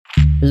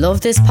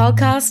Love this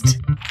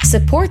podcast?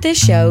 Support this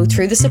show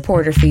through the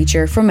supporter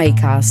feature from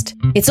Acast.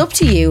 It's up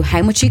to you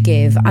how much you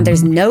give and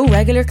there's no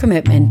regular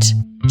commitment.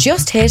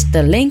 Just hit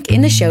the link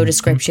in the show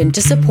description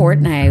to support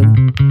now.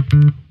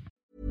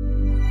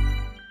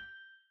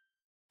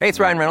 Hey, it's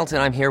Ryan Reynolds,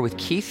 and I'm here with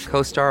Keith,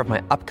 co-star of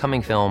my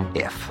upcoming film,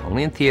 If,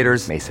 only in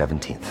theaters May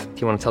 17th.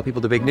 Do you want to tell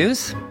people the big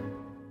news?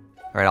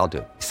 All right, I'll do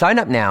it. Sign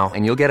up now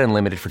and you'll get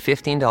unlimited for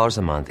 $15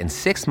 a month and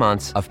 6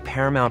 months of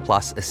Paramount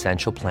Plus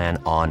Essential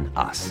Plan on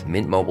us.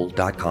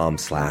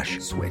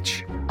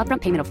 MintMobile.com/switch.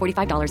 Upfront payment of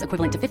 $45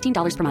 equivalent to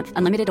 $15 per month.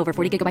 Unlimited over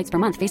 40 gigabytes per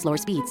month. Face lower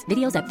speeds.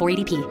 Videos at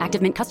 480p.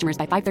 Active Mint customers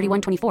by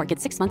 531.24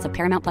 get 6 months of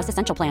Paramount Plus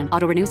Essential Plan.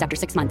 Auto renews after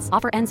 6 months.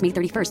 Offer ends May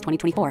 31st,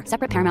 2024.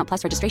 Separate Paramount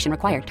Plus registration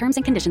required. Terms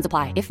and conditions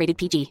apply if rated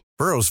PG.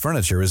 Burrow's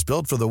furniture is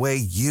built for the way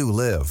you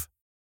live.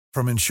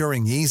 From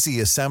ensuring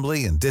easy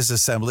assembly and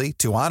disassembly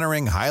to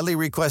honoring highly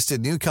requested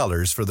new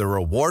colors for their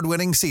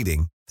award-winning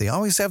seating, they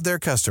always have their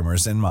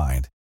customers in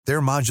mind.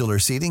 Their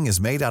modular seating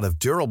is made out of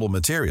durable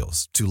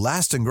materials to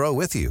last and grow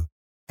with you.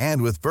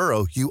 And with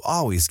Burrow, you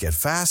always get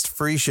fast,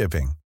 free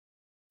shipping.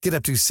 Get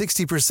up to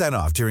 60%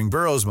 off during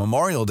Burrow's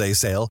Memorial Day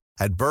sale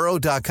at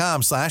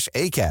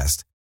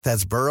burrow.com/ACAST.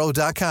 That's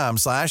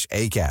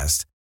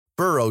burrow.com/ACAST.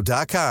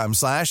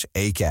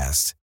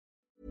 burrow.com/ACAST.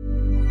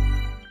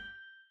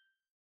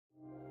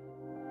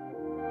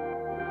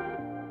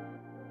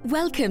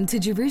 Welcome to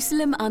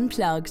Jerusalem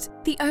Unplugged,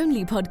 the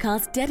only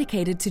podcast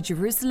dedicated to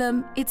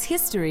Jerusalem, its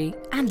history,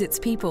 and its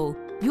people.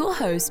 Your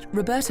host,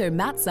 Roberto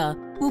Mazza,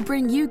 will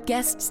bring you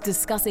guests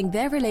discussing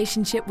their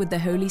relationship with the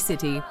Holy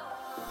City.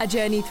 A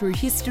journey through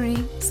history,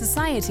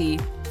 society,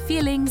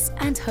 feelings,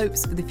 and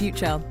hopes for the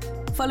future.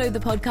 Follow the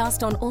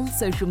podcast on all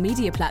social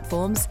media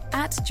platforms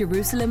at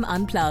Jerusalem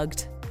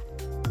Unplugged.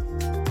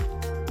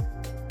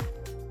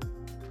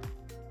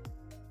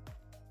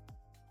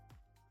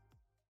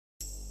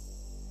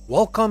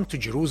 Welcome to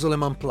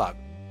Jerusalem Unplugged,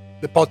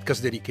 the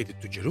podcast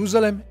dedicated to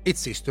Jerusalem,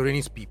 its history and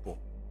its people.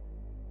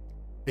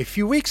 A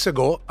few weeks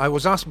ago, I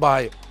was asked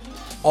by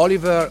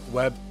Oliver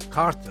Webb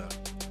Carter,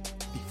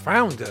 the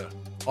founder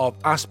of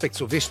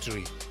Aspects of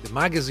History, the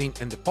magazine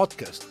and the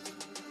podcast,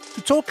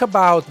 to talk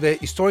about the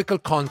historical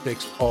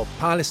context of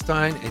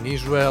Palestine and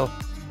Israel,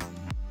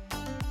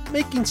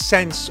 making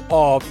sense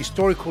of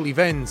historical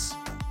events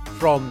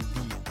from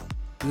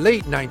the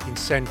late 19th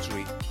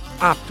century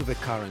up to the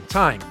current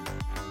time.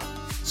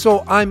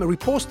 So I'm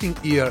reposting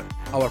here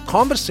our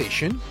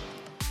conversation,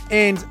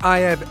 and I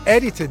have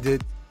edited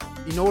it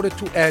in order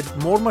to add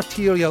more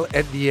material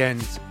at the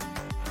end,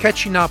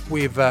 catching up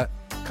with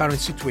current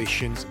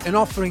situations and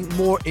offering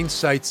more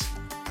insights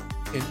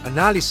and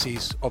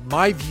analysis of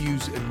my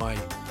views and my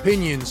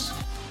opinions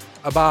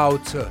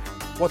about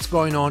what's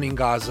going on in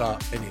Gaza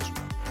and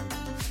Israel.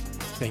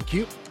 Thank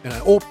you, and I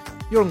hope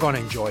you're going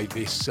to enjoy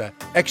this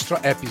extra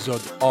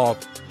episode of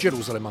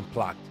Jerusalem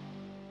Unplugged,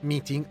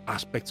 meeting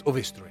aspects of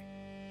history.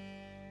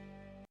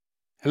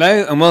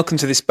 Hello and welcome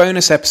to this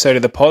bonus episode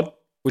of the pod,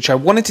 which I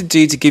wanted to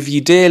do to give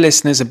you, dear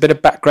listeners, a bit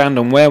of background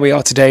on where we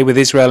are today with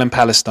Israel and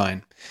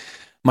Palestine.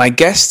 My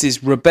guest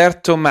is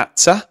Roberto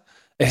Mazza,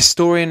 a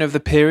historian of the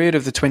period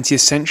of the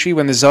 20th century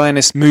when the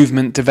Zionist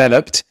movement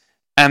developed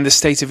and the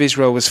State of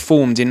Israel was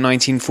formed in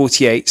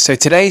 1948. So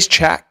today's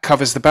chat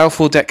covers the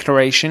Balfour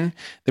Declaration,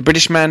 the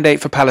British Mandate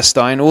for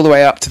Palestine, all the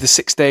way up to the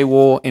Six-Day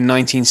War in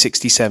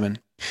 1967.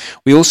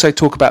 We also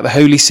talk about the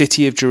Holy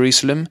City of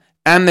Jerusalem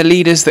and the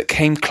leaders that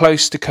came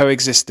close to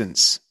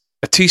coexistence.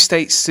 A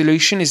two-state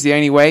solution is the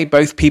only way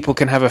both people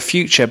can have a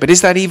future, but is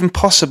that even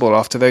possible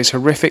after those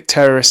horrific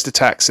terrorist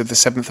attacks of the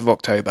 7th of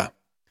October?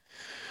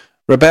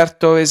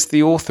 Roberto is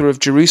the author of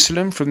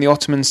Jerusalem from the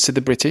Ottomans to the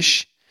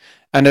British,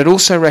 and I'd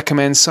also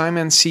recommend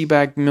Simon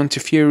Sebag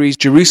Montefiore's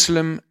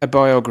Jerusalem, a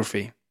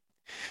Biography.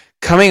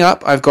 Coming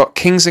up, I've got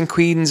Kings and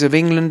Queens of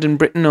England and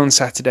Britain on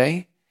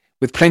Saturday,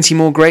 with plenty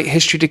more great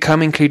history to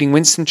come, including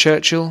Winston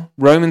Churchill,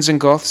 Romans and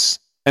Goths,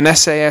 an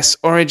SAS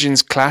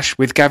Origins clash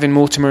with Gavin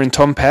Mortimer and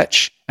Tom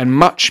Petch, and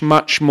much,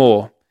 much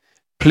more.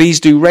 Please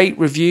do rate,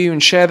 review,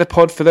 and share the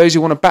pod for those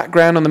who want a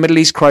background on the Middle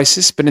East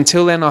crisis, but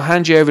until then I'll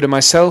hand you over to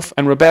myself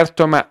and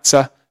Roberto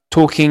Mazza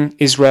talking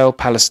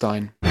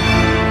Israel-Palestine.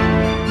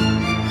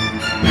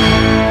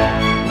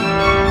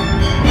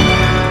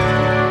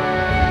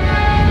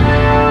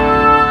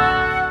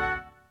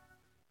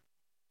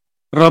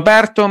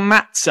 Roberto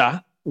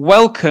Mazza,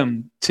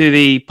 welcome to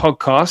the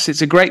podcast.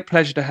 It's a great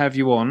pleasure to have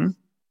you on.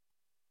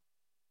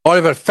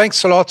 Oliver,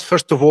 thanks a lot,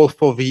 first of all,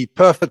 for the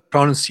perfect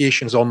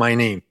pronunciations of my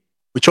name,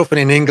 which often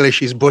in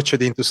English is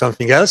butchered into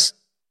something else,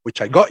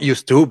 which I got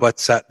used to, but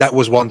that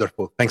was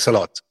wonderful. Thanks a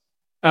lot.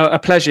 A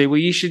pleasure. Well,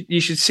 you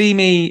should see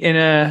me in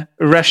a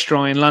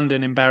restaurant in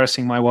London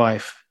embarrassing my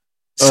wife.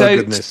 Oh,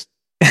 goodness.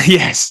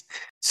 Yes.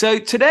 So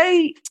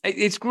today,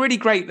 it's really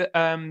great that,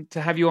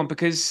 to have you on,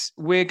 because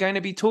we're going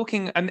to be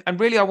talking, and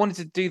really I wanted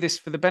to do this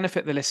for the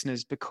benefit of the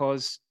listeners,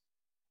 because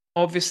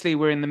obviously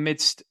we're in the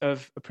midst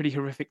of a pretty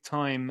horrific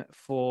time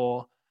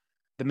for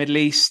the Middle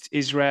East,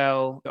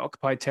 Israel, the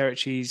occupied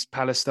territories,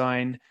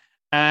 Palestine.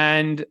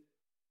 And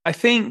I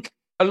think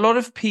a lot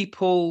of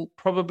people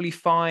probably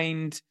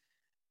find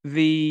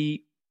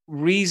the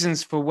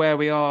reasons for where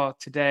we are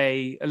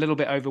today a little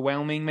bit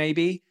overwhelming,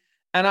 maybe.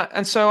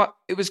 And so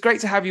it was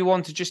great to have you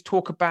on to just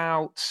talk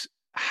about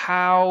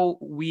how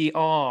we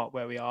are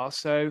where we are.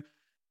 So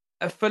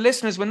for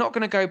listeners, we're not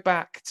going to go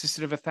back to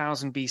sort of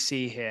 1000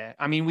 BC here.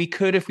 I mean, we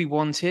could if we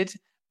wanted,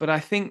 but I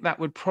think that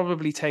would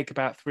probably take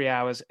about 3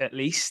 hours at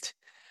least.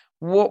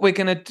 What we're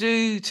going to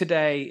do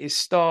today is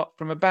start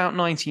from about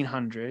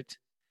 1900.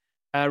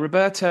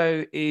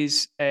 Roberto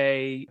is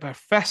a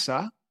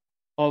professor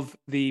of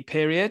the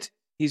period.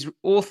 He's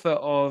author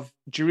of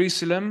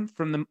Jerusalem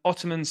from the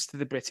Ottomans to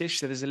the British.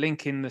 So there's a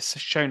link in the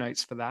show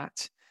notes for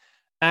that.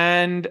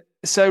 And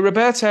so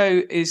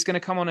Roberto is going to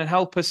come on and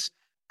help us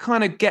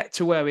kind of get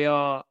to where we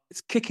are.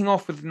 It's kicking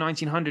off with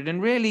 1900.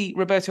 And really,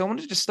 Roberto, I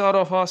wanted to start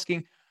off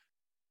asking,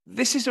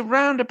 this isn't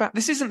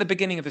the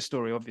beginning of the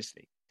story,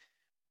 obviously,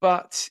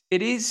 but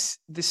it is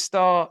the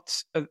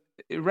start of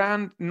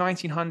around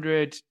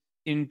 1900.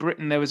 In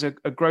Britain, there was a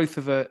growth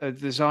of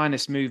the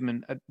Zionist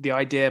movement, the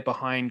idea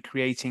behind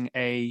creating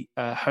a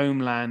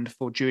homeland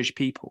for Jewish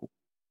people.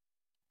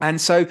 And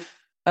so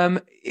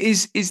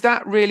is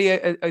that really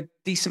a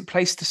decent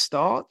place to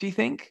start, do you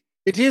think?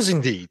 It is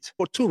indeed,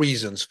 for two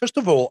reasons. First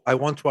of all, I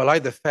want to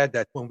highlight the fact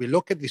that when we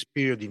look at this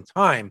period in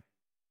time,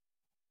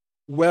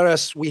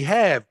 whereas we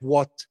have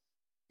what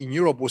in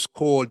Europe was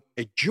called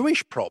a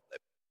Jewish problem,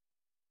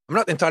 I'm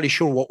not entirely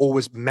sure what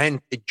always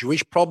meant a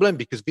Jewish problem,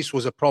 because this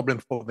was a problem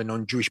for the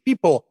non-Jewish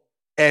people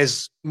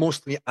as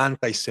mostly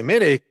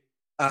anti-Semitic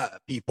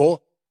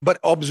people, but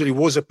obviously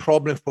was a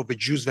problem for the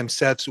Jews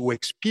themselves who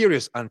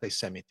experienced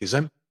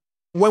anti-Semitism.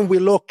 When we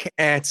look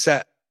at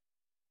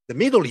the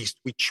Middle East,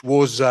 which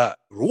was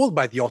ruled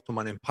by the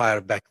Ottoman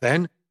Empire back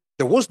then,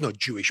 there was no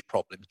Jewish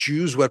problem.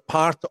 Jews were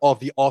part of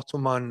the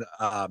Ottoman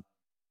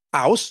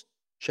house,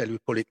 shall we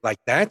call it like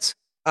that.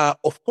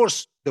 Of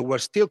course, they were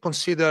still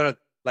considered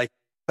like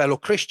fellow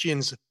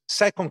Christians,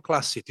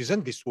 second-class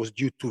citizens. This was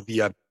due to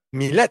the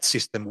millet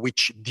system,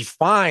 which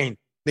defined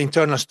the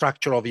internal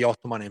structure of the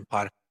Ottoman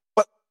Empire.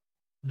 But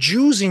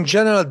Jews in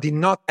general did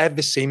not have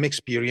the same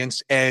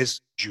experience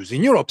as Jews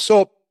in Europe.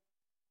 So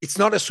it's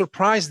not a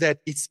surprise that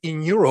it's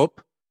in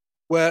Europe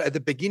where at the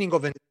beginning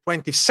of the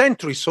 20th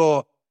century,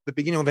 so the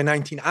beginning of the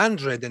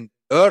 1900s and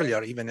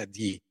earlier, even at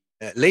the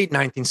late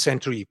 19th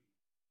century,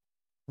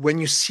 when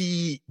you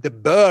see the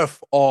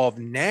birth of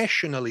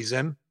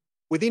nationalism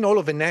within all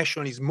of the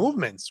nationalist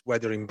movements,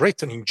 whether in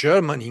Britain, in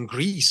Germany, in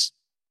Greece,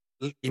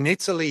 in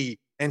Italy,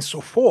 and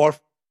so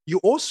forth, you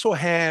also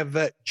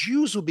have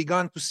Jews who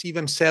began to see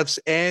themselves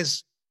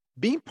as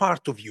being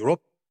part of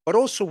Europe, but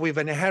also with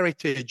an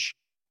heritage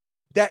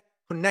that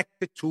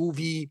connected to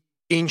the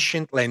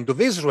ancient land of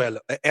Israel,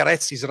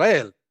 Eretz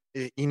Israel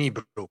in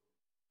Hebrew.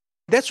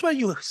 That's where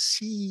you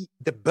see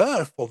the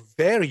birth of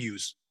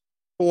various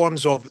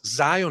forms of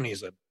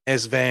Zionism,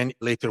 as then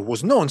later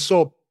was known.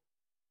 So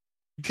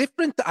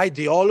different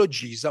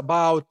ideologies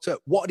about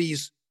what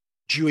is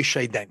Jewish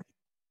identity.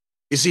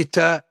 Is it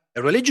a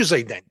religious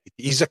identity?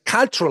 Is it a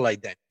cultural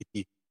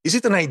identity? Is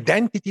it an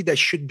identity that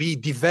should be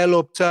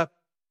developed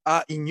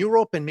in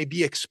Europe and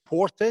maybe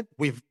exported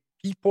with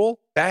people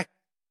back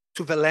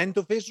to the land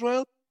of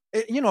Israel?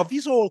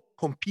 These all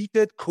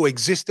competed,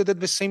 coexisted at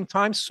the same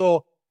time.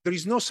 So there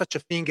is no such a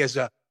thing as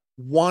a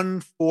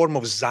one form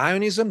of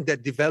Zionism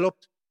that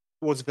developed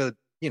towards the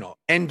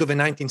end of the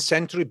 19th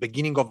century,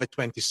 beginning of the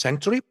 20th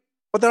century.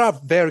 But there are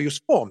various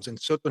forms, and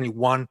certainly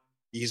one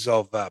is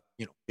of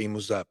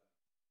famous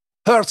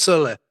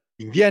Herzl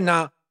in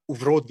Vienna, who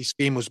wrote this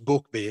famous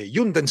book, the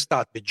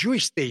Judenstaat, the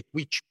Jewish state,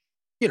 which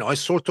is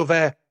sort of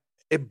a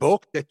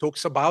book that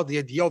talks about the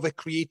idea of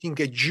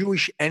creating a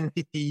Jewish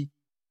entity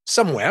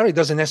somewhere. It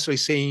doesn't necessarily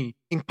say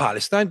in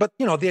Palestine, but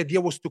the idea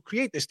was to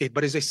create a state.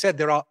 But as I said,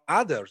 there are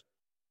others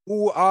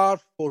who are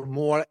for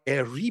more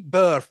a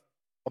rebirth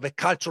of a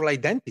cultural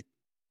identity.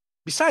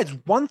 Besides,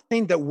 one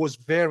thing that was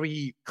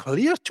very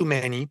clear to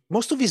many,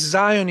 most of these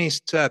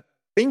Zionist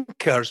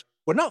thinkers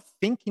were not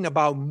thinking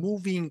about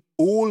moving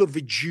all of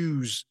the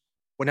Jews,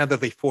 whenever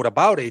they thought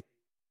about it,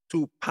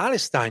 to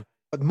Palestine,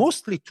 but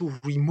mostly to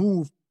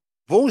remove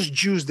those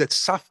Jews that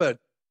suffered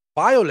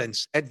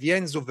violence at the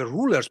hands of the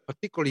rulers,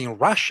 particularly in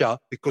Russia,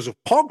 because of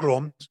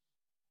pogroms,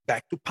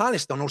 back to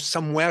Palestine or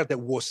somewhere that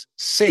was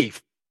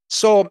safe.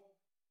 So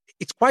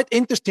it's quite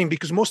interesting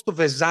because most of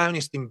the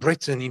Zionists in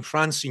Britain, in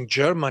France, in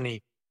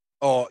Germany,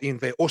 or in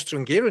the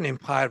Austro-Hungarian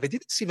Empire, they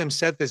didn't see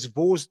themselves as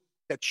those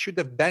that should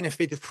have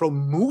benefited from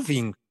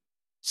moving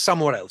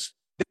somewhere else.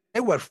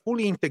 They were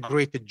fully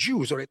integrated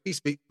Jews, or at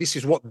least this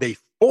is what they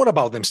thought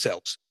about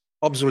themselves.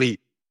 Obviously,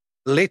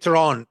 later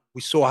on,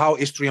 we saw how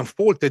history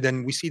unfolded,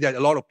 and we see that a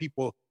lot of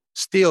people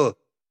still,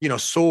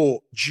 saw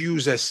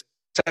Jews as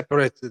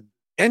separate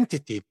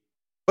entity.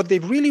 But they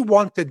really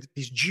wanted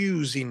these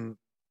Jews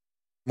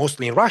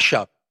mostly in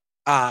Russia,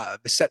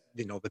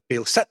 the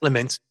Pale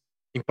settlements,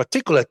 in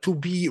particular, to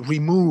be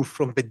removed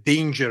from the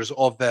dangers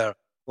of their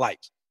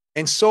lives.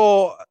 And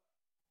so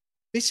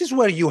this is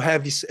where you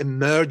have this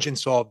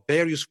emergence of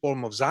various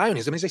forms of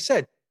Zionism. As I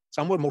said,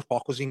 some were more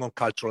focusing on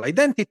cultural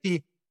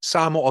identity,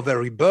 some of a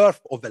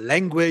rebirth of a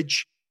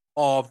language,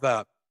 of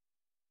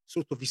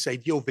sort of this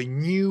idea of a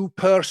new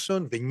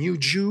person, the new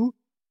Jew,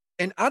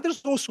 and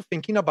others also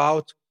thinking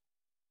about,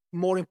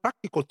 more in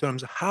practical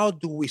terms, how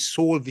do we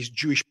solve this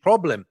Jewish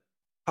problem?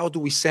 How do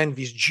we send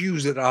these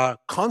Jews that are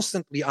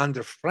constantly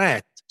under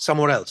threat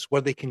somewhere else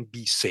where they can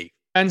be safe?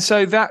 And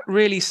so that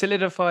really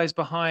solidifies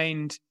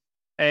behind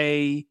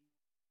a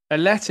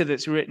letter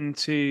that's written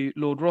to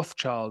Lord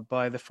Rothschild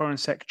by the Foreign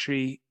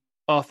Secretary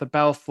Arthur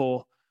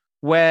Balfour,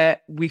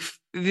 where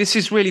this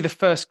is really the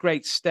first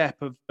great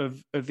step of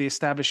the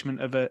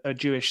establishment of a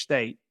Jewish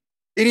state.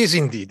 It is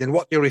indeed. And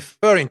what you're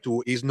referring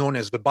to is known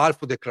as the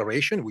Balfour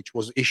Declaration, which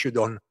was issued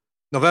on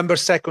November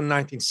 2nd,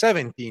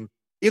 1917,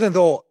 even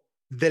though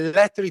the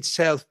letter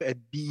itself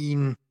had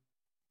been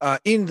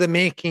in the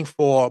making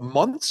for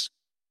months.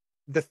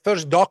 The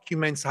first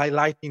documents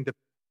highlighting the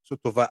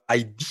sort of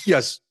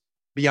ideas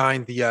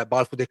behind the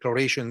Balfour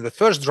Declaration, the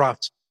first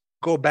drafts,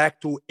 go back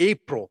to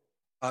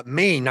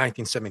May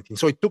 1917.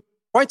 So it took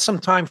quite some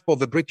time for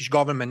the British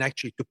government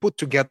actually to put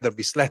together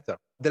this letter.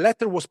 The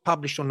letter was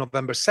published on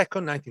November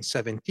 2nd,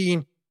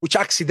 1917, which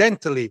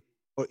accidentally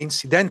or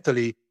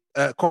incidentally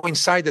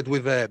coincided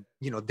with the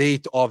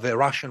date of the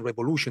Russian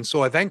Revolution.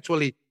 So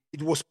eventually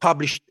it was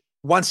published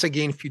once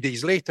again a few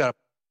days later.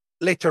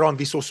 Later on,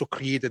 this also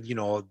created,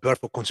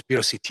 birth of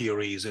conspiracy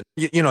theories. And,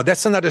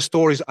 that's another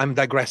story. I'm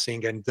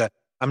digressing, and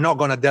I'm not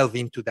going to delve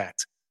into that.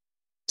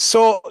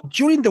 So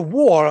during the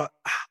war,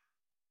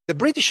 the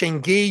British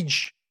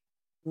engaged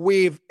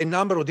with a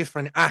number of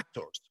different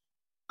actors,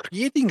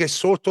 creating a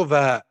sort of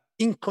a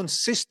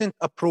inconsistent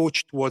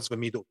approach towards the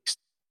Middle East.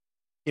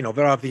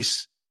 There are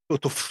these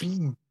sort of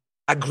free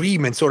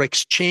agreements or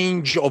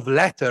exchange of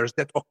letters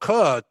that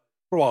occurred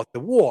throughout the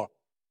war.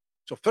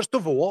 So first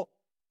of all,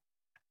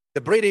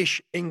 the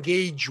British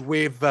engaged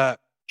with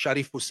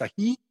Sharif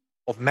Hussain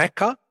of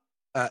Mecca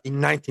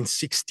in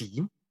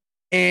 1916.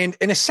 And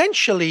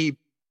essentially,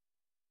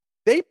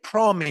 they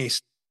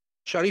promised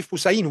Sharif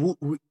Hussain,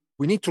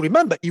 we need to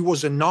remember, he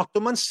was an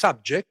Ottoman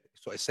subject,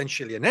 so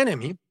essentially an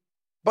enemy,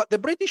 but the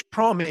British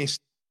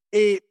promised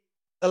a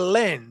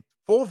land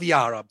for the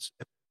Arabs,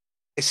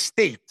 a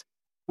state,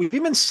 with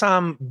even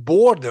some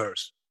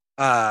borders,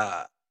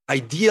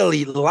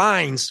 ideally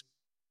lines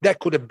that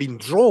could have been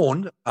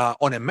drawn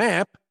on a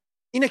map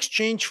in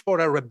exchange for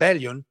a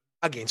rebellion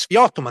against the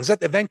Ottomans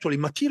that eventually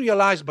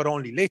materialized, but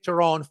only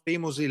later on,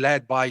 famously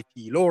led by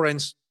T.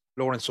 Lawrence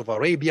of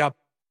Arabia,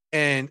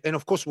 and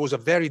of course was a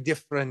very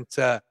different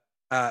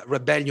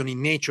rebellion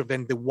in nature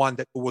than the one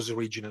that was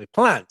originally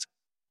planned.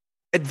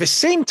 At the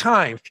same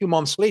time, a few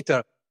months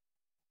later,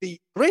 the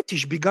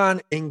British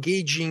began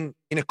engaging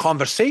in a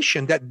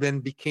conversation that then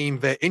became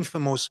the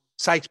infamous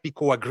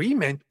Sykes-Picot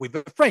Agreement with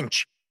the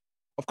French.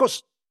 Of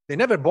course, they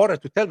never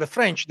bothered to tell the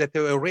French that they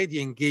were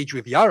already engaged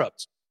with the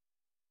Arabs.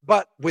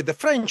 But with the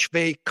French,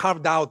 they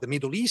carved out the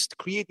Middle East,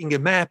 creating a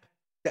map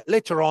that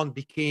later on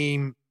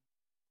became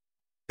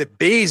the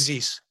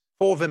basis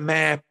for the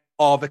map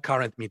of the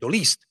current Middle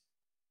East.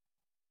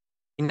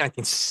 In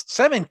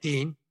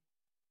 1917,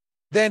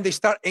 then they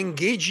start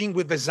engaging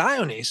with the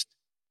Zionists,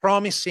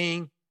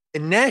 promising a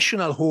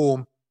national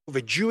home for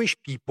the Jewish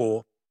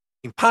people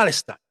in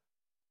Palestine.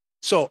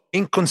 So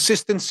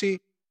inconsistency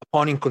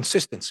upon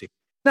inconsistency.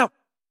 Now,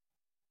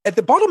 at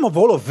the bottom of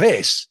all of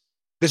this,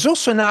 there's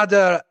also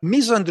another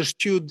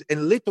misunderstood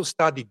and little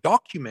studied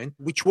document,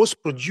 which was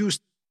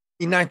produced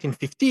in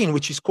 1915,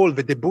 which is called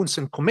the De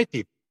Bunsen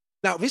Committee.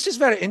 Now, this is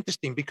very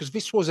interesting because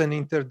this was an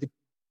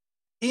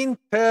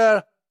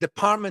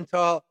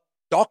interdepartmental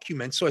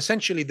document. So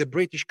essentially, the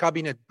British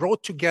cabinet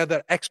brought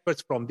together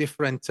experts from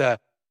different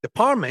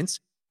departments,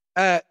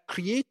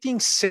 creating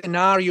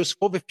scenarios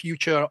for the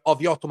future of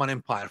the Ottoman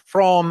Empire,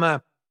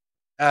 from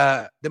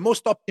the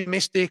most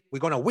optimistic, we're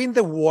going to win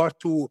the war,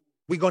 to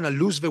we're going to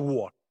lose the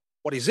war.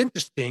 What is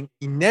interesting,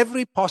 in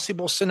every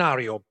possible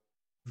scenario,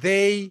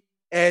 they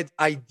had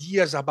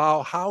ideas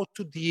about how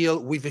to deal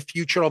with the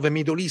future of the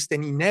Middle East.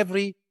 And in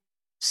every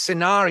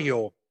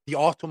scenario, the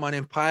Ottoman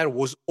Empire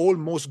was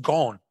almost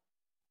gone.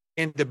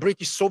 And the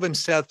British saw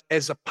themselves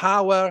as a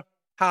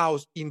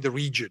powerhouse in the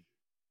region.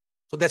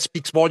 So that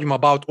speaks volume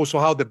about also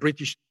how the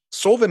British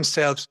saw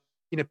themselves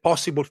in a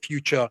possible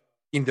future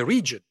in the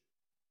region.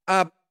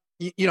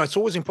 It's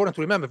always important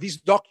to remember this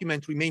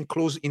document remained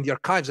closed in the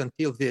archives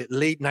until the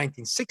late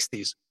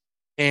 1960s.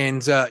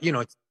 And,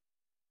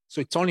 so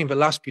it's only in the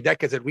last few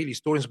decades that really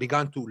historians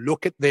began to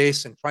look at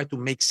this and try to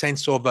make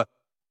sense of,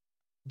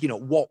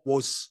 what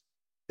was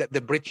that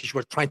the British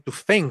were trying to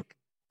think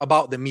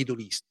about the Middle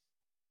East.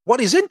 What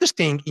is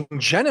interesting in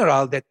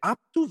general, that up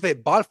to the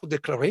Balfour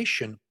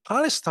Declaration,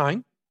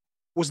 Palestine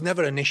was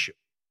never an issue.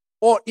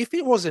 Or if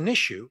it was an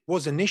issue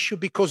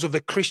because of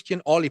the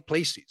Christian holy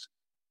places.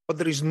 But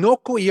there is no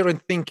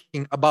coherent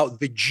thinking about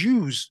the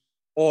Jews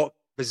or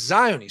the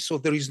Zionists. So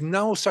there is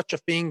no such a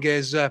thing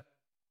as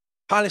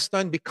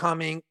Palestine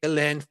becoming a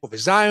land for the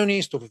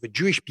Zionists or for the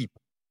Jewish people.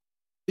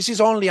 This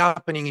is only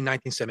happening in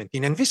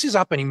 1917. And this is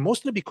happening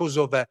mostly because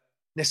of the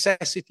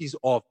necessities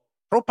of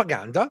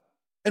propaganda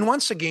and,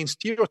 once again,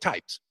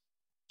 stereotypes.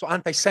 So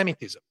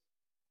anti-Semitism.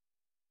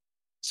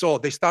 So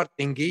they start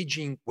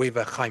engaging with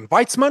Chaim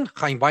Weizmann.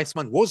 Chaim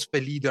Weizmann was the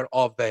leader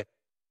of the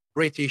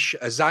British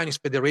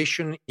Zionist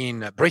Federation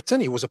in Britain.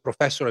 He was a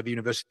professor at the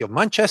University of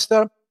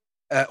Manchester,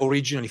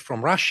 originally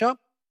from Russia.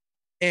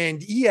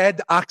 And he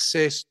had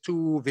access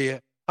to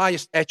the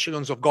highest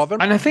echelons of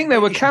government. And I think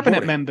there were cabinet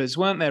British members,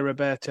 weren't there,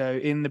 Roberto,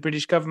 in the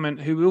British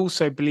government who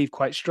also believed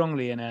quite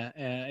strongly in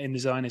the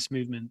Zionist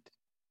movement?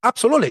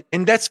 Absolutely.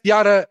 And that's the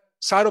other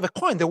side of the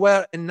coin. There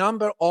were a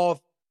number of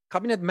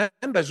cabinet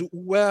members who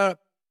were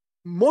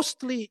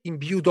mostly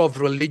imbued of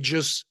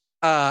religious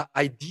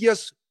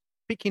ideas,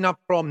 picking up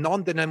from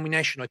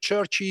non-denominational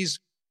churches,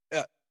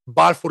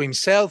 Balfour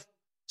himself,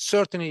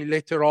 certainly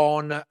later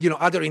on,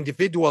 other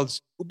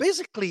individuals who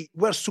basically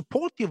were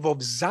supportive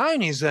of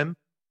Zionism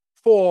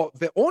for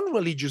their own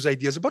religious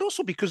ideas, but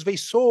also because they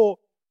saw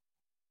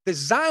the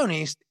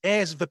Zionists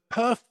as the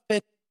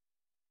perfect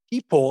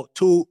people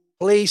to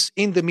place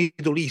in the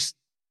Middle East.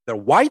 They're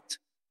white,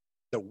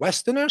 they're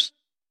Westerners,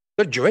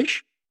 they're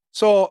Jewish.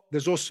 So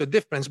there's also a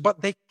difference,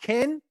 but they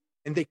can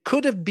and they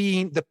could have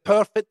been the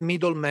perfect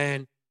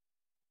middleman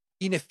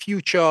in a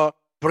future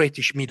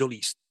British Middle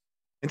East.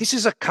 And this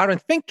is a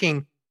current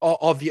thinking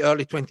of the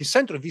early 20th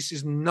century. This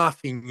is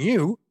nothing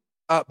new,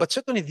 but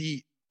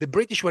certainly the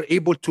British were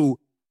able to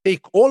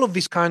take all of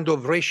this kind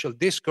of racial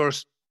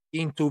discourse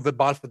into the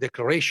Balfour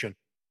Declaration.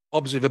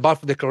 Obviously, the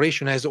Balfour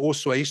Declaration has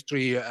also a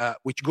history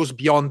which goes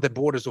beyond the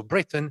borders of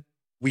Britain.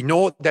 We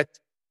know that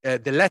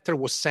the letter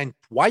was sent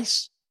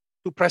twice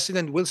to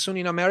President Wilson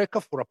in America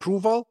for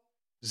approval.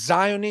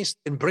 Zionist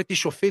and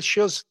British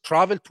officials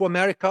traveled to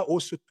America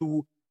also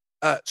to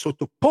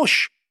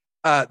push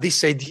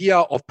this idea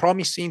of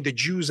promising the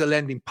Jews a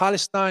land in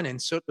Palestine,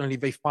 and certainly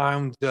they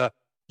found, I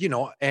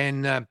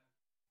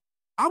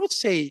would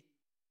say,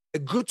 a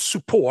good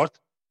support.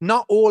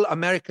 Not all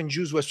American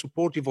Jews were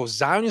supportive of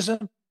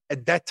Zionism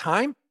at that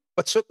time,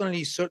 but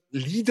certainly certain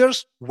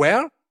leaders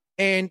were,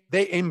 and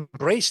they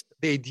embraced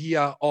the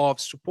idea of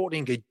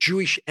supporting a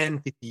Jewish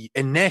entity,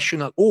 a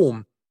national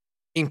home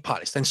in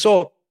Palestine.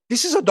 So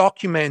this is a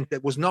document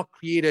that was not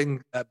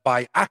created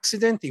by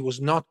accident. It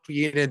was not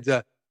created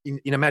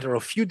in a matter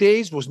of a few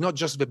days. It was not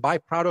just the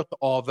byproduct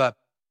of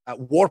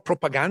war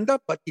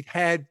propaganda, but it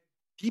had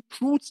deep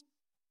roots.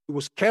 It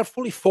was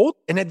carefully thought.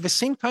 And at the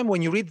same time,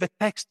 when you read the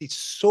text, it's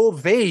so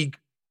vague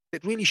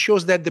that really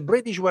shows that the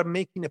British were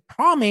making a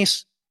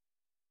promise,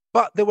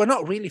 but they were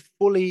not really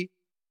fully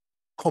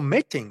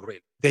committing,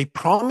 really. They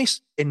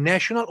promised a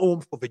national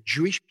home for the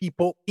Jewish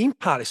people in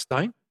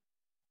Palestine.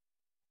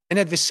 And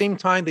at the same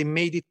time, they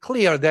made it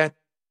clear that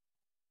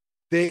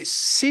the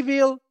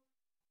civil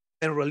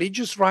and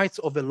religious rights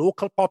of the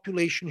local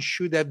population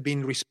should have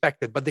been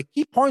respected. But the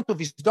key point of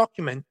this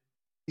document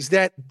is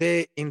that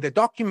in the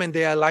document,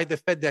 they highlight the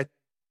fact that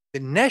the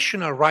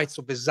national rights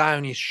of the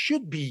Zionists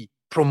should be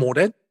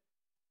promoted,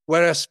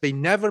 whereas they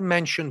never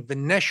mentioned the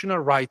national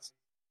rights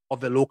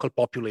of the local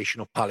population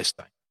of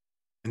Palestine.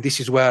 And this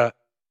is where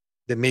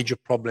the major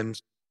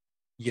problems,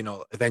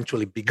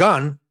 eventually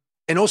began.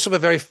 And also the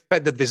very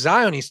fact that the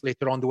Zionists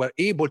later on were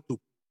able to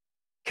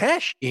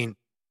cash in,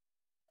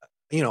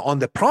 on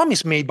the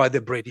promise made by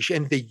the British,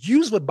 and they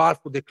used the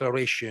Balfour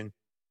Declaration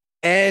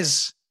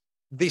as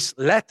this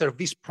letter,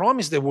 this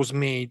promise that was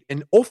made.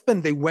 And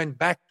often they went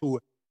back to,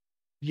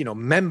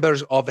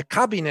 members of the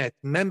cabinet,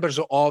 members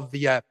of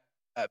the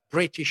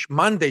British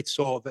mandate,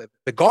 so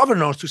the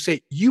governors, to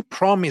say, you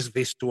promised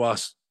this to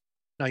us.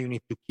 Now you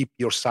need to keep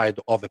your side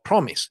of the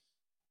promise.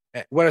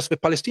 Whereas the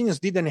Palestinians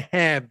didn't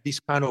have this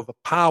kind of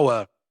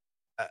power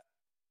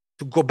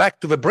to go back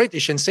to the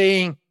British and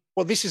saying,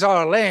 well, this is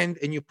our land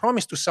and you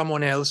promised to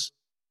someone else,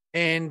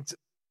 and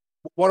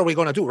what are we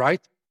going to do,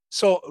 right?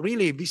 So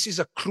really, this is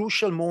a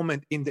crucial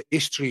moment in the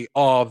history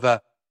of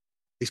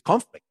this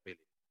conflict, really.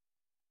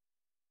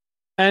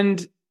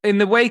 And in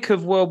the wake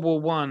of World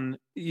War I,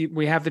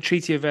 we have the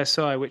Treaty of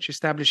Versailles, which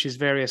establishes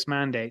various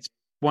mandates,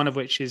 one of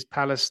which is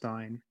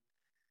Palestine.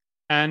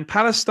 And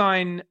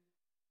Palestine,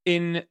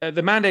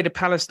 the mandate of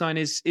Palestine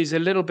is a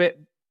little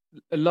bit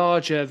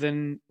larger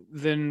than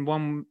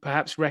one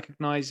perhaps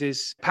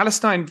recognizes.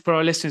 Palestine, for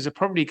our listeners, are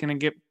probably going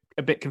to get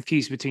a bit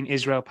confused between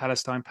Israel,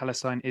 Palestine,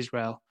 Palestine,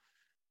 Israel,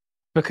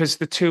 because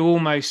the two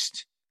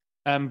almost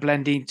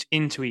blend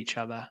into each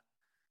other.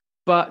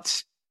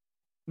 But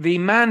the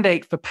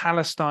mandate for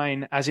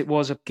Palestine, as it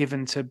was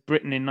given to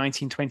Britain in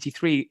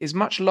 1923, is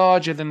much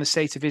larger than the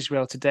state of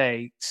Israel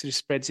today. It sort of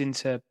spreads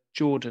into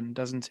Jordan,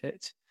 doesn't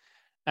it?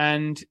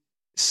 And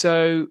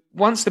so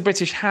once the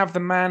British have the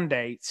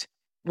mandate,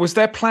 was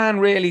their plan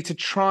really to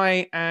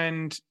try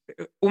and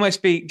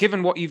almost be,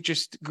 given what you've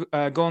just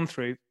gone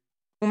through,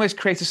 almost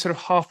create a sort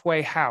of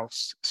halfway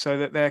house so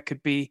that there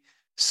could be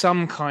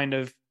some kind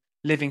of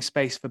living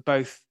space for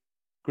both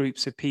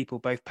groups of people,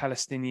 both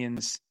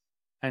Palestinians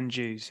and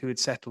Jews who had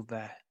settled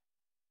there?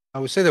 I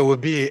would say there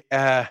would be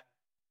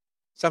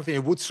something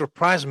that would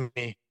surprise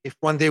me if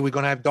one day we're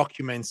going to have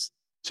documents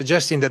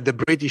suggesting that the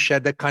British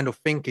had that kind of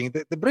thinking.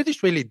 The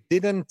British really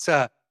didn't,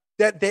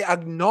 that they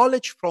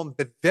acknowledged from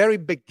the very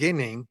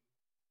beginning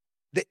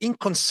the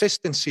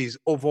inconsistencies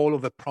of all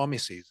of the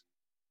promises.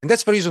 And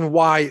that's the reason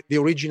why the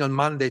original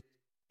mandate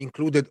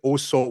included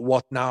also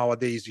what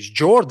nowadays is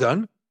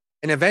Jordan,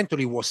 and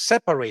eventually was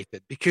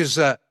separated, because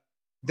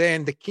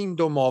then the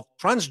kingdom of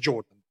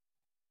Transjordan,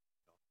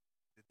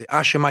 the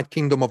Hashemite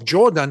kingdom of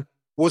Jordan,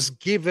 was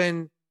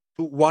given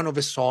to one of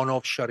the sons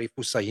of Sharif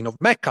Hussein of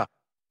Mecca,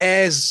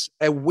 as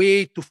a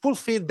way to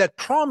fulfill that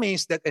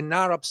promise that an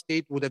Arab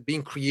state would have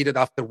been created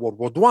after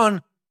World War I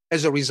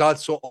as a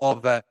result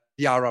of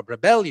the Arab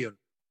rebellion.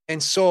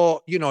 And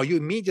so, you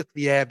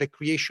immediately have the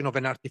creation of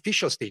an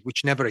artificial state,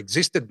 which never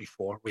existed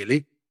before,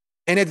 really.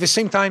 And at the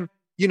same time,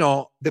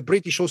 the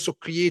British also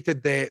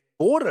created the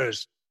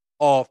borders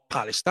of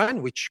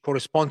Palestine, which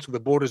correspond to the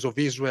borders of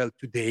Israel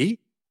today,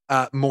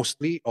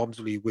 mostly,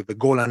 obviously, with the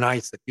Golan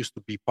Heights that used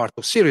to be part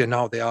of Syria.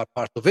 Now they are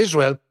part of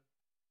Israel.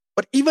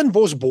 But even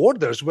those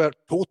borders were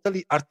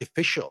totally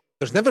artificial.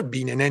 There's never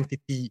been an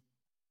entity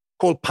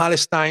called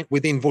Palestine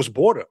within those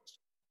borders.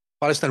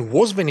 Palestine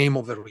was the name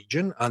of the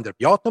region under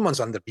the Ottomans,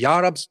 under the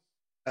Arabs,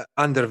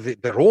 under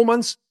the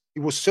Romans.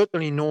 It was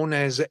certainly known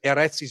as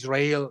Eretz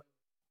Israel,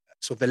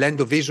 so the land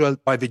of Israel,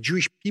 by the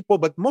Jewish people,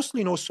 but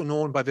mostly also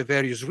known by the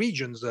various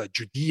regions,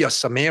 Judea,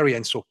 Samaria,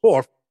 and so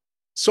forth.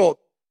 So,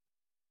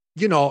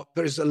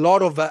 there's a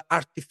lot of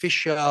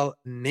artificial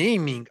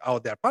naming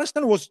out there.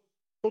 Palestine was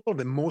sort of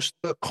the most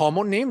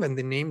common name, and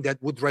the name that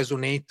would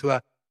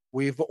resonate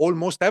with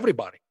almost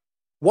everybody.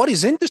 What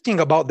is interesting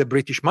about the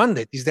British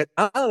mandate is that,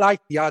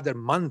 unlike the other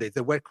mandates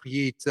that were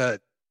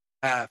created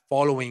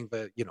following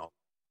the,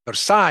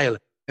 Versailles,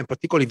 and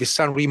particularly the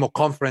San Remo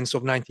Conference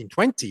of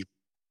 1920,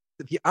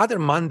 the other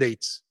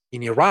mandates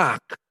in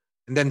Iraq,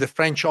 and then the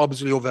French,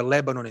 obviously, over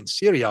Lebanon and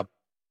Syria,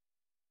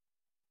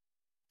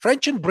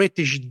 French and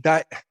British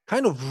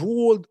kind of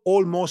ruled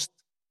almost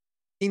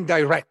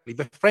indirectly.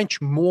 The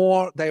French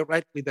more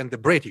directly than the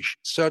British,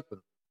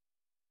 certainly.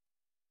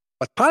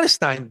 But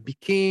Palestine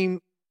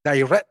became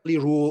directly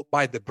ruled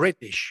by the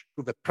British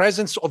through the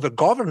presence of a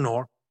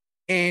governor,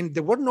 and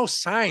there were no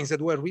signs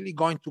that were really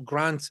going to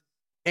grant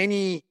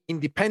any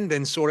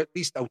independence or at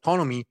least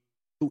autonomy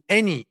to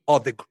any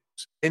of the groups.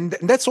 And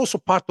that's also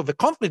part of the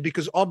conflict,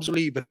 because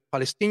obviously the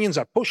Palestinians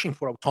are pushing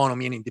for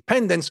autonomy and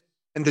independence,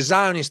 and the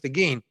Zionists,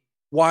 again,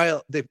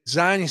 while the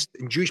Zionist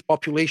and Jewish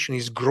population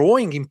is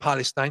growing in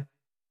Palestine,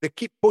 they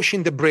keep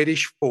pushing the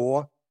British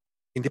for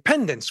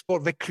independence, for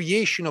the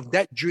creation of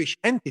that Jewish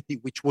entity,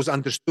 which was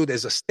understood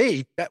as a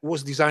state that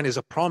was designed as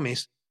a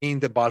promise in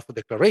the Balfour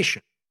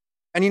Declaration.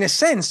 And in a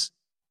sense,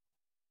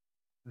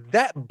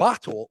 that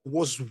battle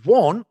was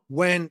won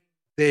when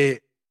the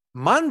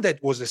mandate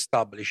was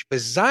established. The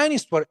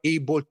Zionists were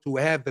able to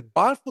have the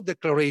Balfour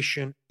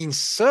Declaration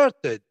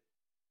inserted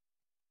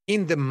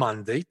in the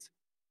mandate,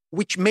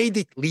 which made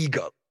it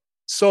legal.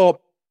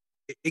 So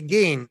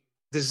again,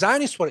 the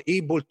Zionists were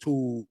able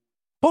to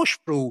push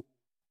through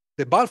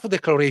the Balfour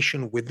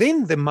Declaration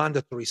within the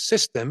mandatory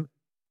system.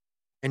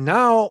 And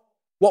now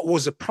what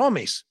was a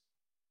promise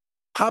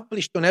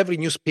published on every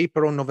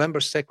newspaper on November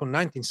 2nd,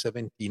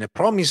 1917, a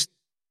promise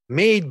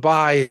made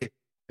by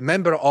a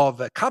member of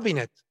a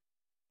cabinet,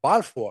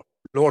 Balfour,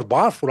 Lord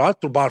Balfour,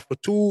 Arthur Balfour,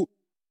 to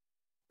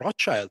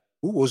Rothschild,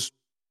 who was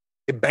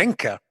a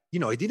banker. He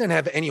didn't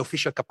have any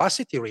official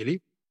capacity,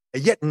 really.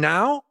 And yet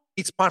now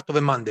it's part of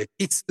a mandate.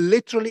 It's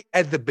literally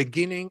at the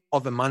beginning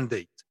of a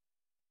mandate.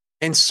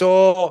 And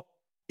so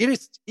here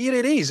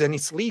it is, and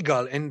it's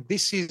legal. And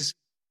this is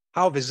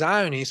how the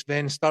Zionists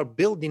then start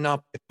building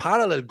up a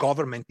parallel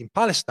government in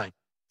Palestine.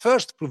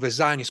 First, through the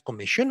Zionist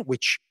Commission,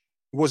 which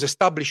was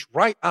established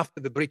right after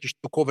the British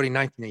took over in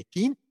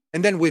 1918.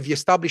 And then with the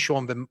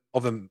establishment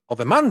of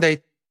a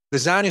mandate, the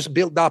Zionists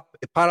built up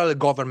a parallel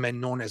government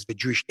known as the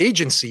Jewish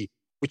Agency,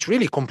 which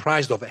really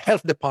comprised of a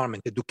health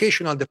department,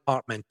 educational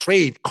department,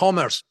 trade,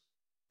 commerce.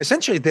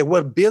 Essentially, they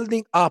were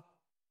building up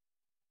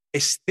a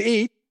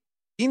state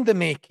in the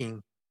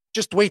making,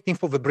 just waiting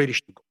for the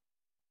British to go.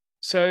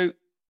 So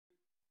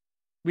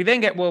we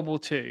then get World War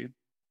II,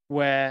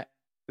 where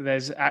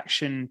there's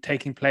action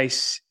taking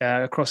place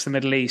across the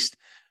Middle East.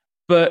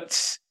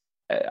 But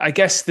I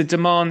guess the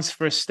demands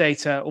for a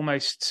state are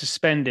almost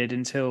suspended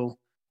until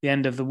the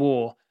end of the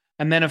war.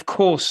 And then, of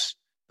course,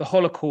 the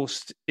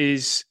Holocaust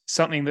is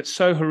something that's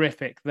so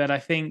horrific that I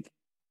think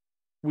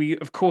we,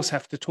 of course,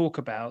 have to talk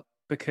about,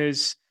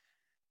 because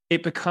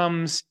it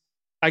becomes,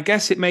 I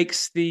guess it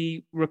makes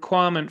the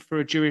requirement for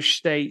a Jewish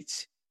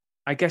state,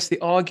 I guess the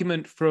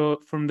argument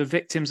from the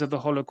victims of the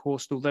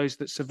Holocaust, or those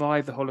that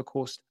survived the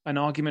Holocaust, an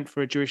argument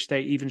for a Jewish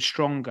state even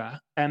stronger.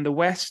 And the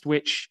West,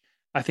 which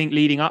I think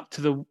leading up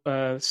to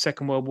the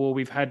Second World War,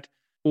 we've had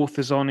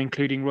authors on,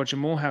 including Roger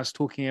Morehouse,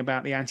 talking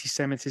about the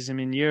anti-Semitism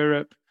in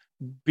Europe,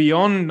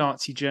 beyond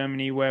Nazi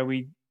Germany, where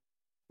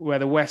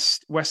the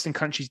Western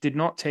countries did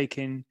not take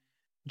in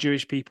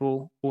Jewish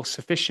people or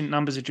sufficient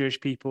numbers of Jewish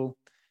people.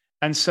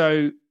 And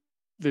so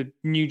the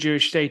new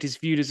Jewish state is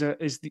viewed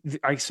as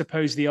I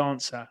suppose, the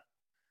answer.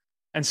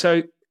 And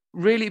so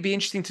really it'd be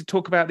interesting to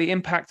talk about the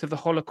impact of the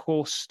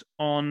Holocaust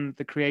on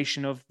the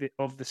creation of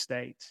the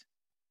state.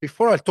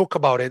 Before I talk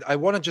about it, I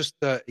want to just,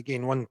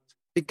 again,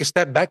 take a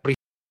step back briefly.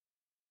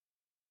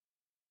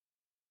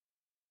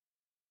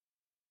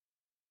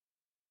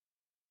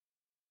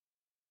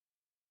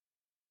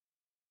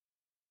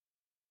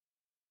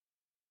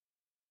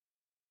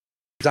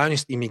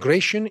 Zionist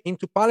immigration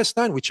into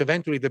Palestine, which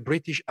eventually the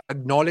British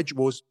acknowledged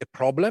was a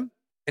problem.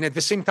 And at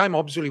the same time,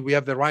 obviously, we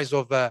have the rise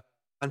of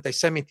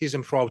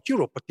anti-Semitism throughout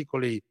Europe,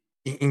 particularly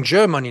in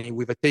Germany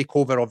with the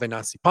takeover of the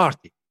Nazi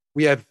Party.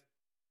 We have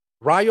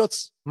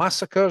riots,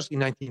 massacres in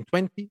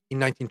 1920, in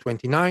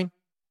 1929,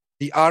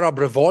 the Arab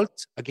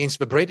revolt against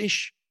the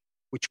British,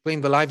 which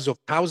claimed the lives of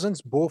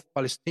thousands, both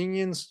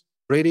Palestinians,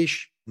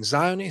 British, and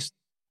Zionists.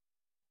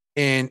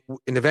 And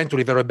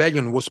eventually the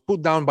rebellion was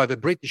put down by the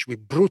British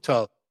with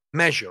brutal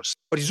measures.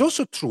 But it's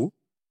also true,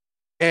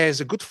 as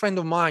a good friend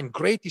of mine,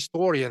 great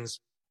historians,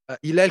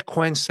 Hillel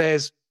Cohen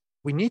says,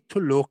 we need to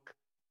look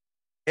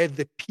at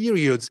the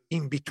periods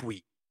in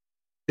between.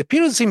 The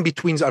periods in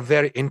between are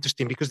very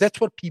interesting because that's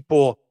where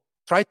people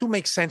try to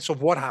make sense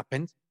of what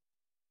happened.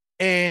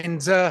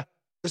 And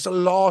there's a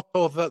lot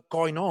of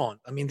going on.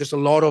 I mean, there's a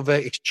lot of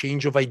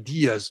exchange of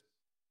ideas.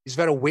 Is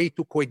there a way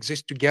to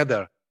coexist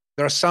together?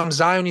 There are some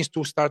Zionists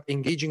who start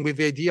engaging with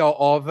the idea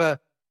of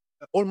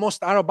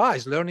almost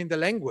Arabized, learning the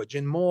language,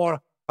 and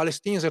more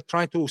Palestinians are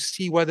trying to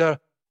see whether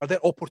are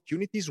there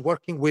opportunities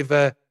working with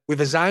the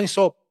Zionists.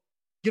 So,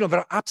 there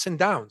are ups and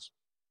downs.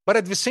 But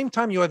at the same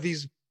time, you have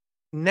these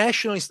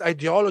nationalist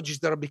ideologies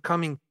that are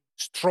becoming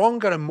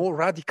stronger and more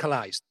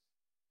radicalized.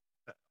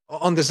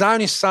 On the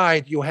Zionist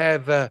side, you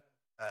have,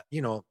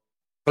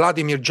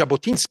 Vladimir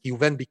Jabotinsky, who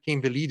then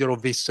became the leader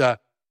of this,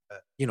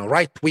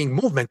 right-wing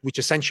movement, which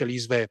essentially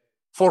is the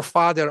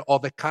forefather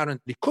of the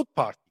current Likud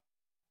party,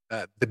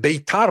 the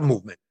Beitar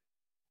movement.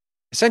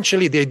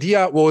 Essentially, the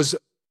idea was,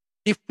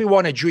 if we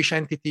want a Jewish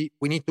entity,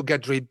 we need to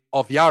get rid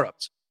of the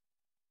Arabs.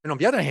 And on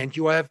the other hand,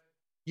 you have,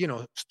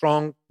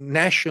 strong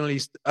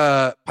nationalist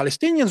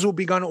Palestinians who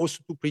began also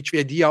to preach the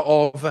idea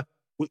of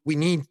we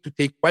need to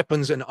take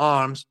weapons and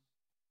arms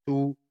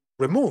to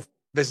remove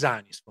the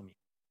Zionists from it.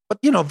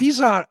 But, these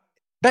are,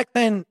 back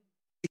then,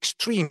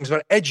 extremes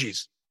or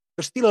edges.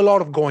 There's still a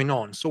lot of going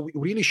on. So we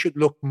really should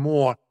look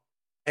more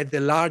at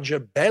the larger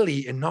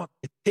belly and not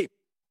the tip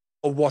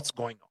of what's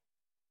going on.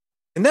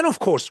 And then, of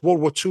course, World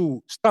War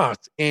II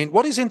starts. And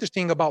what is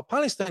interesting about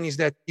Palestine is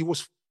that it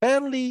was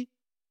fairly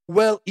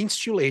well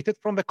insulated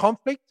from the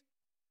conflict.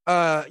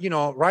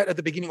 Right at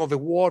the beginning of the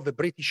war, the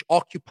British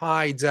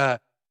occupied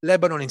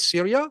Lebanon and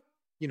Syria,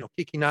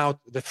 kicking out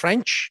the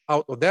French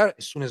out of there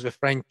as soon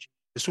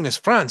as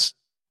France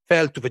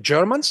fell to the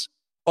Germans.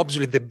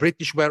 Obviously, the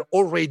British were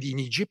already in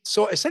Egypt.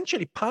 So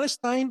essentially,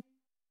 Palestine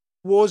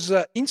was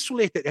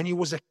insulated, and it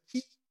was a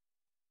key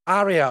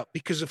area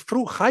because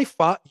through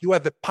Haifa, you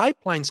have the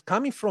pipelines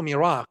coming from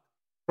Iraq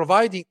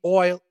providing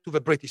oil to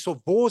the British.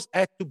 So those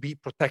had to be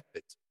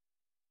protected.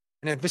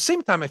 And at the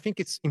same time, I think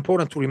it's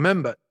important to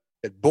remember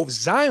that both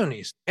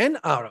Zionists and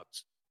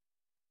Arabs,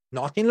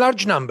 not in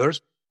large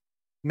numbers,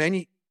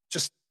 many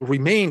just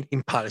remained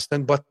in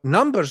Palestine, but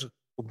numbers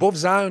of both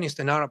Zionists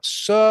and Arabs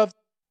served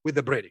with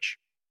the British.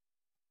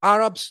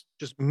 Arabs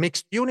just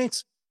mixed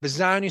units. The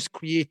Zionists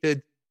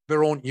created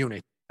their own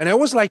unit. And I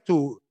always like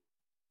to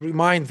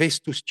remind this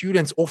to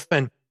students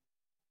often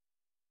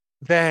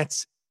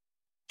that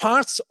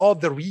parts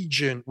of the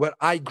region where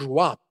I grew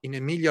up in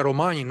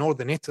Emilia-Romagna,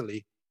 northern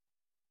Italy,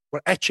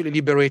 were actually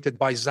liberated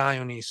by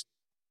Zionist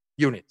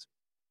units,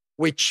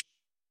 which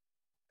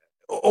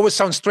always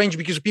sounds strange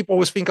because people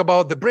always think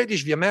about the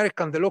British, the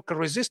American, the local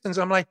resistance.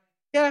 I'm like,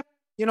 yeah,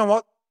 you know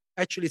what?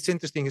 Actually, it's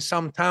interesting.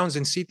 Some towns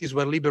and cities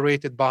were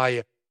liberated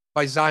by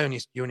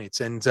Zionist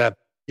units. And,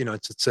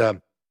 it's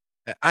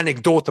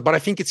anecdotal, but I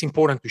think it's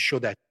important to show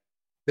that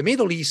the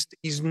Middle East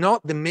is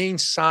not the main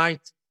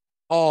site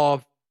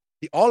of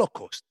the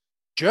Holocaust.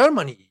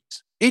 Germany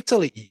is,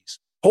 Italy is,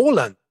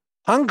 Poland,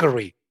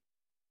 Hungary,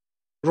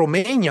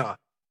 Romania.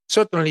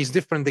 Certainly is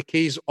different the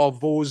case of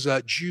those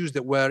Jews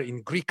that were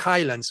in Greek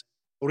islands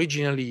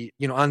originally,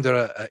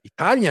 under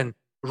Italian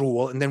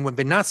rule. And then when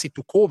the Nazi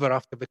took over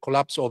after the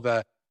collapse of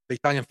the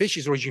Italian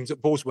fascist regimes,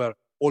 those were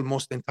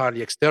almost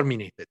entirely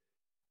exterminated.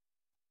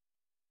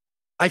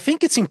 I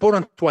think it's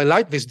important to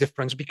highlight this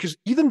difference because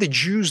even the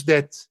Jews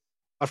that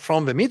are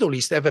from the Middle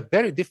East have a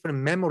very different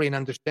memory and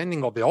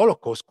understanding of the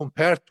Holocaust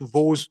compared to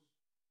those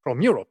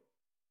from Europe.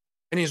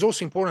 And it's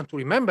also important to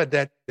remember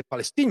that the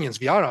Palestinians,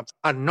 the Arabs,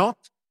 are not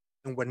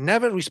and were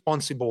never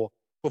responsible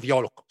for the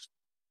Holocaust.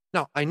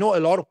 Now, I know a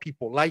lot of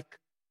people,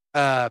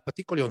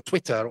 particularly on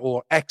Twitter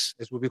or X,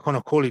 as we kind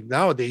of call it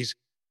nowadays,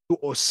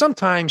 who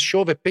sometimes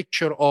show the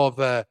picture of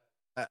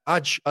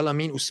Hajj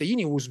Al-Amin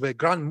Husseini, who's the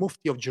Grand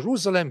Mufti of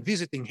Jerusalem,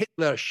 visiting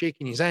Hitler,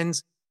 shaking his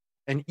hands.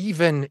 And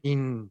even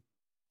in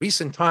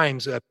recent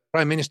times,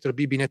 Prime Minister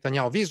Bibi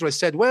Netanyahu of Israel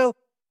said, well,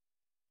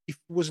 if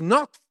it was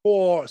not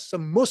for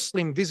some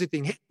Muslim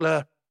visiting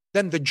Hitler,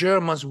 then the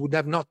Germans would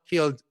have not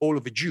killed all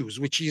of the Jews,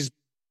 which is...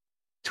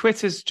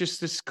 Twitter's just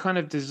this kind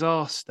of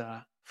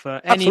disaster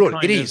for any kind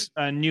of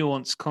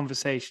nuanced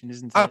conversation,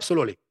 isn't it?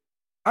 Absolutely.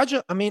 Hajj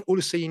Amin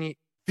Husseini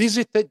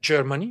visited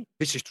Germany.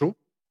 This is true.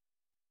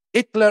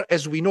 Hitler,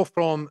 as we know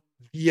from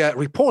the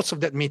reports of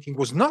that meeting,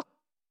 was not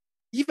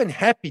even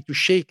happy to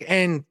shake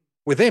hands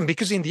with him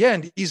because in the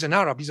end, he's an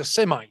Arab, he's a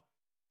Semite.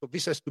 So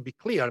this has to be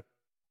clear.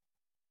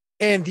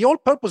 And the whole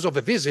purpose of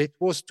the visit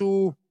was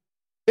to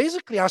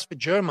basically asked the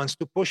Germans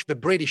to push the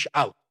British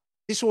out.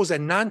 This was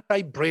an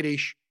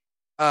anti-British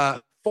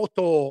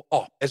photo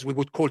op, as we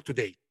would call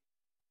today.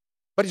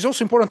 But it's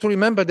also important to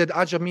remember that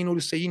Haj Amin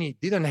al-Husseini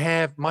didn't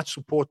have much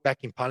support back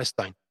in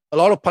Palestine. A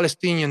lot of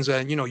Palestinians,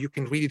 you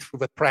can read it through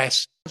the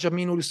press. Haj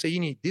Amin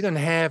al-Husseini didn't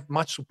have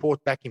much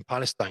support back in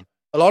Palestine.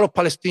 A lot of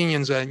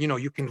Palestinians,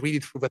 you can read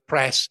it through the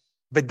press,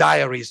 the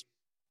diaries,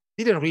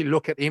 didn't really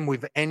look at him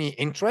with any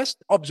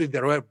interest. Obviously,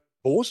 there were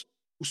those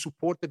who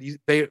supported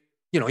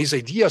his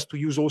ideas to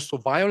use also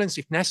violence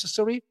if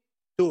necessary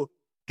to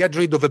get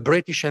rid of the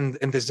British and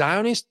the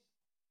Zionists.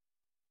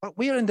 But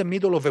we are in the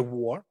middle of a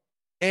war.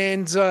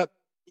 And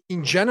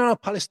in general,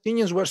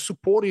 Palestinians were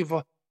supportive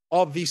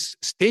of this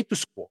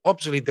status quo.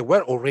 Obviously, there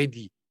were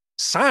already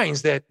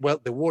signs that,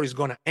 the war is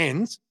going to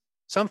end.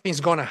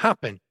 Something's going to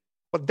happen.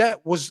 But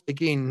that was,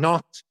 again,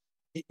 not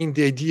in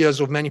the ideas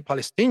of many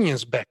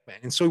Palestinians back then.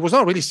 And so it was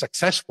not really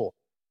successful.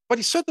 But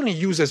it's certainly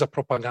used as a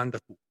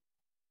propaganda tool.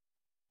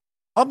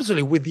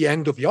 Obviously, with the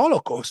end of the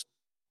Holocaust,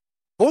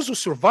 those who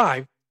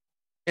survived,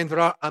 and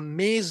there are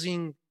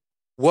amazing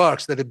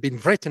works that have been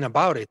written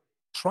about it,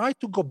 try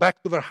to go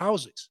back to their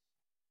houses.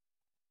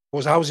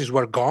 Those houses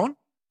were gone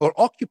or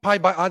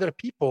occupied by other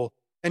people.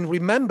 And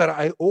remember,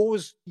 I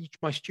always teach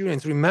my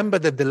students, remember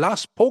that the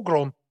last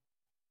pogrom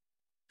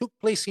took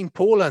place in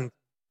Poland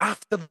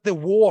after the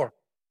war.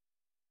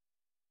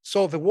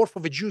 So the war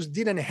for the Jews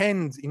didn't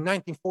end in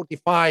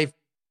 1945,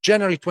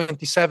 January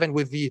 27,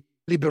 with the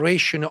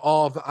liberation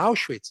of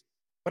Auschwitz,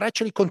 but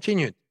actually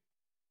continued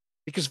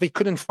because they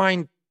couldn't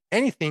find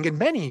anything. And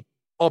many,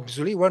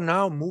 obviously, were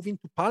now moving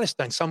to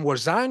Palestine. Some were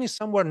Zionists,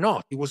 some were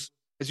not. It was,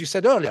 as you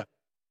said earlier,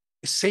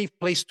 a safe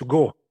place to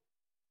go.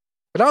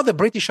 But now the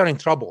British are in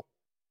trouble.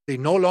 They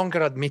no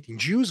longer admitting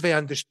Jews. They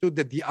understood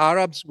that the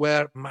Arabs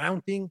were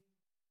mounting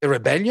a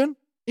rebellion,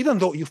 even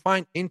though you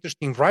find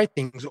interesting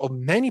writings of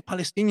many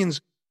Palestinians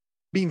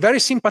being very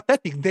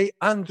sympathetic. They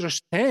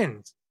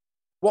understand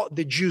what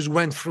the Jews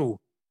went through.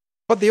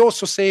 But they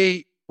also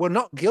say, we're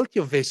not guilty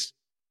of this.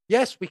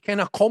 Yes, we can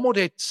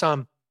accommodate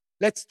some.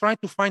 Let's try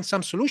to find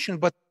some solution.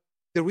 But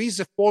there is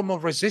a form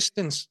of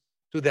resistance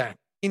to that.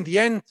 In the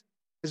end,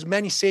 as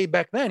many say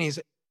back then,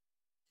 is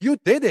you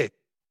did it.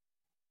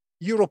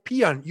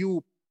 European,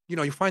 you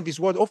find this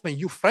word often,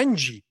 you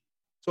Frenchie.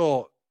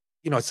 So,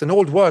 it's an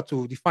old word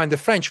to define the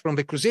French from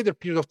the Crusader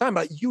period of time,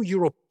 but you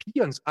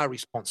Europeans are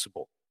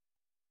responsible.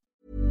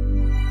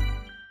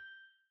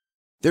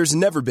 There's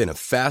never been a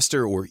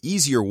faster or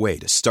easier way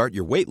to start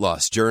your weight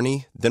loss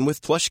journey than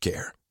with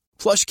PlushCare.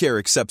 PlushCare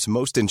accepts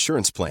most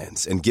insurance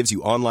plans and gives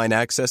you online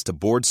access to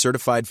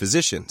board-certified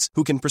physicians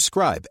who can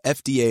prescribe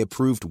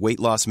FDA-approved weight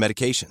loss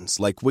medications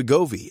like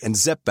Wegovy and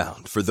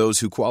Zepbound for those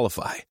who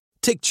qualify.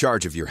 Take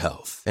charge of your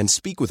health and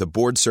speak with a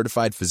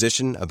board-certified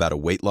physician about a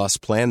weight loss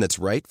plan that's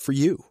right for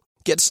you.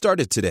 Get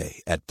started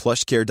today at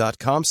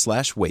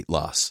plushcare.com/weight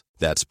loss.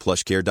 That's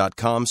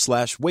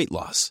plushcare.com/weight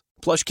loss.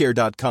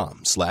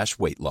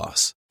 plushcare.com/weight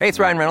loss. Hey, it's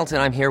Ryan Reynolds,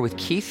 and I'm here with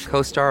Keith,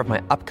 co-star of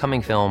my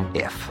upcoming film,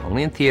 If,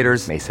 only in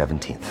theaters May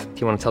 17th.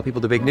 Do you want to tell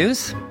people the big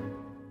news?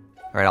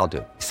 All right, I'll do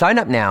it. Sign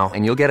up now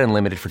and you'll get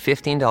unlimited for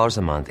 $15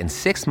 a month and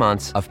 6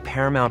 months of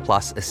Paramount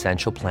Plus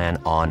Essential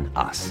Plan on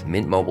us.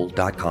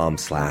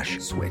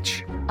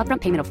 MintMobile.com/switch.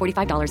 Upfront payment of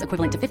 $45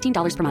 equivalent to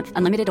 $15 per month.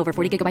 Unlimited over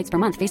 40 gigabytes per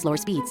month. Face lower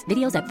speeds.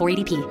 Videos at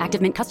 480p.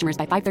 Active Mint customers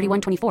by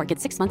 531.24 get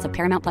 6 months of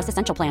Paramount Plus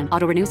Essential Plan.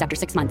 Auto renews after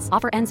 6 months.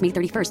 Offer ends May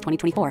 31st,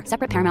 2024.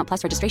 Separate Paramount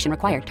Plus registration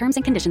required. Terms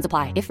and conditions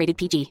apply if rated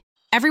PG.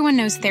 Everyone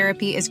knows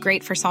therapy is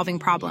great for solving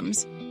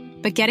problems.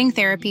 But getting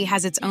therapy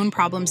has its own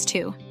problems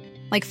too.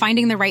 Like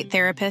finding the right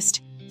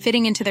therapist,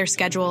 fitting into their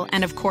schedule,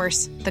 and of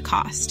course, the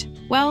cost.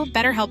 Well,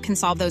 BetterHelp can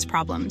solve those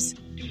problems.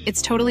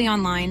 It's totally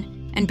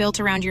online and built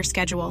around your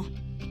schedule.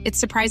 It's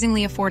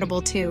surprisingly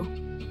affordable too.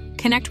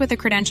 Connect with a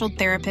credentialed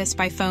therapist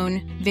by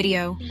phone,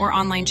 video, or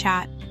online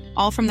chat,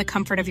 all from the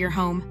comfort of your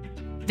home.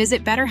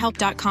 Visit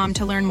BetterHelp.com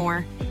to learn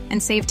more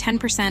and save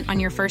 10% on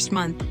your first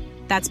month.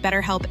 That's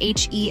BetterHelp,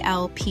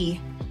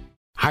 H-E-L-P.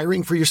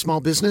 Hiring for your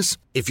small business?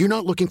 If you're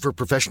not looking for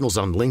professionals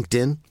on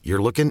LinkedIn,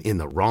 you're looking in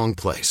the wrong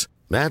place.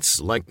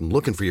 That's like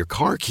looking for your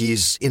car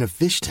keys in a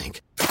fish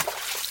tank.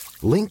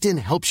 LinkedIn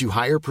helps you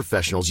hire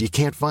professionals you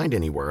can't find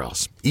anywhere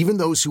else, even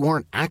those who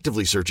aren't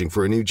actively searching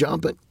for a new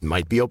job but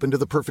might be open to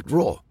the perfect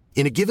role.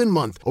 In a given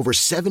month, over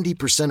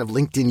 70% of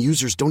LinkedIn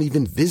users don't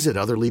even visit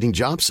other leading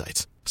job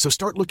sites. So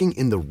start looking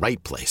in the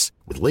right place.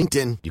 With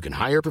LinkedIn, you can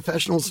hire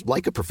professionals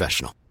like a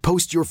professional.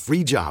 Post your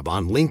free job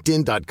on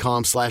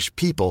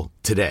linkedin.com/people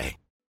today.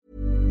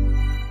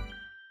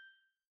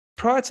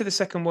 Prior to the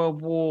Second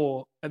World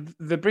War,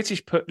 the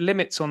British put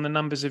limits on the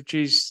numbers of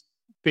Jews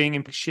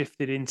being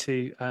shifted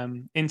into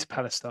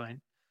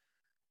Palestine.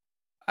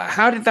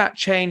 How did that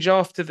change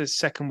after the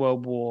Second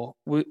World War?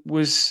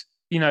 Was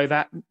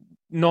that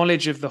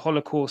knowledge of the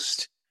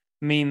Holocaust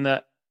mean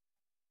that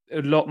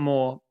a lot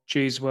more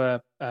Jews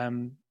were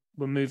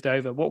moved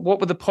over? What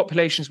were the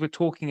populations we're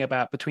talking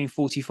about between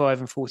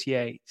 45 and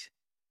 48?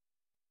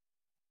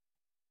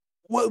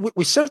 Well,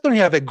 we certainly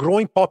have a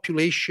growing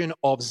population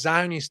of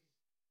Zionists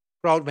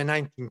throughout the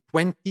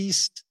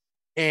 1920s.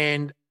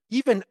 And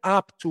even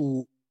up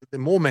to the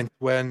moment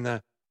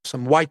when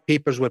some white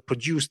papers were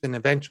produced and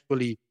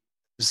eventually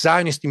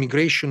Zionist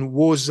immigration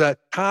was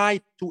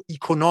tied to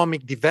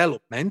economic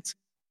development.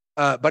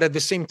 But at the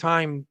same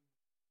time,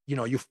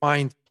 you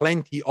find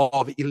plenty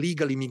of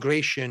illegal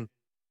immigration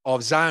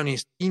of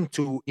Zionists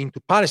into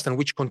Palestine,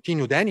 which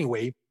continued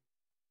anyway.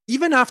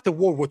 Even after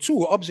World War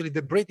II, obviously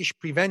the British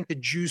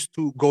prevented Jews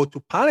to go to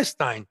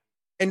Palestine.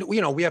 And,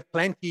 we have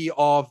plenty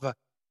of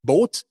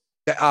boats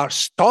that are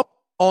stopped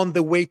on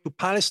the way to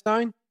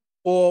Palestine,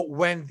 or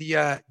when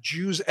the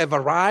Jews have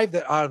arrived,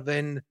 they are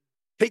then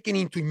taken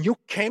into new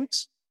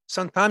camps,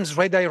 sometimes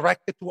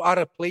redirected to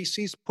other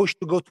places, pushed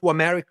to go to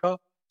America,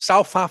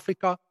 South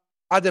Africa,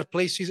 other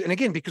places. And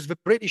again, because the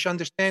British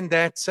understand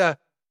that,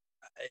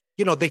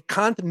 they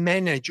can't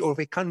manage, or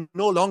they can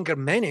no longer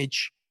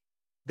manage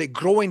the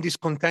growing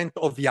discontent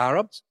of the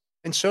Arabs.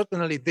 And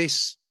certainly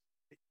this,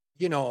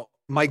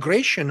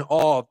 migration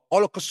of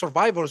Holocaust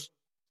survivors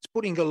is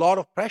putting a lot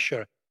of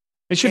pressure.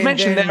 I should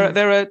mention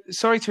there are.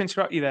 Sorry to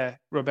interrupt you there,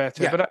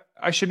 Roberto, Yeah. but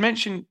I should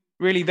mention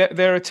really that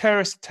there are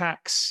terrorist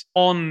attacks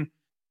on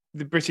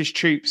the British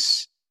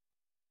troops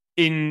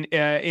in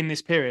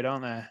this period,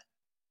 aren't there?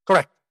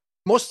 Correct.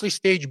 Mostly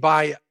staged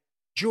by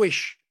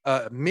Jewish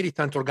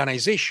militant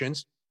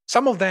organizations.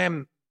 Some of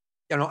them,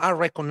 are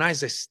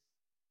recognized as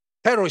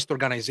terrorist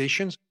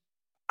organizations.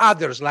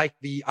 Others, like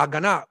the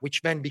Haganah,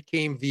 which then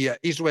became the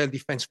Israel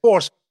Defense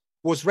Force,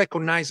 was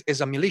recognized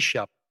as a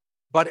militia.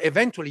 But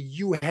eventually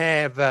you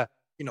have,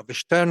 the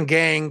Stern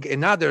Gang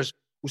and others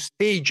who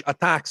stage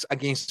attacks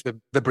against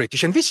the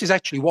British. And this is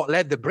actually what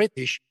led the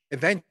British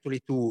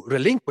eventually to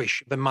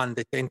relinquish the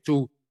mandate and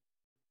to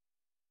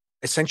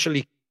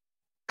essentially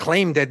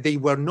claim that they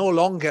were no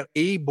longer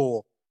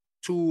able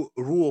to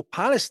rule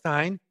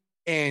Palestine.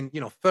 And,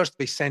 first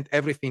they sent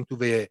everything to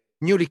the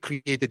newly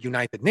created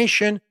United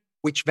Nations,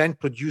 which then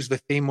produced the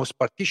famous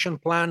partition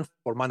plan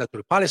for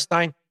mandatory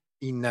Palestine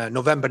in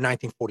November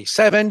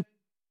 1947.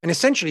 And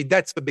essentially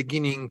that's the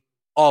beginning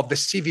of the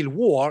civil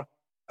war,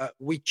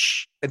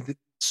 which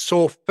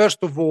saw, first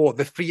of all,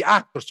 the three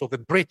actors, so the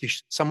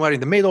British somewhere in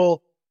the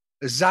middle,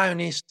 the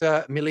Zionist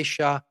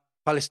militia,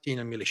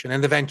 Palestinian militia,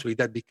 and eventually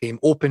that became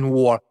open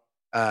war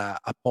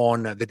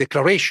upon the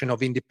Declaration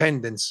of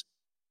Independence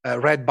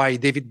read by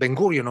David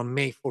Ben-Gurion on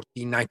May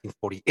 14,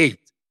 1948.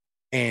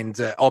 And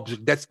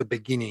obviously that's the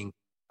beginning,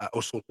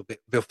 also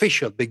the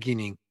official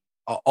beginning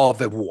of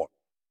the war.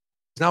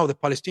 Now the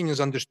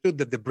Palestinians understood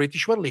that the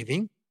British were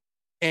leaving,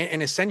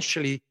 and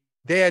essentially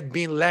they had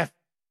been left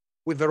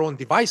with their own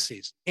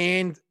devices.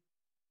 And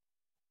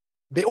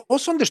they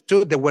also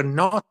understood they were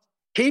not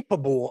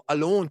capable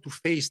alone to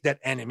face that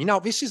enemy. Now,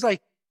 this is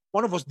like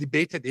one of those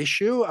debated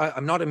issues.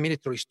 I'm not a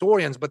military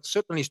historian, but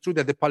certainly it's true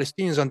that the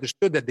Palestinians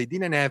understood that they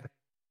didn't have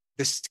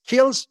the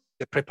skills,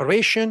 the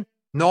preparation,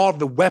 nor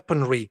the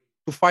weaponry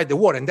to fight the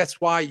war. And that's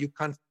why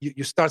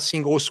you start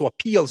seeing also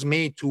appeals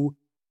made to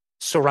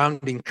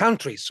surrounding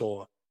countries.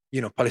 So,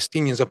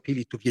 Palestinians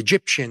appealing to the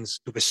Egyptians,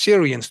 to the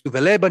Syrians, to the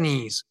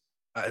Lebanese,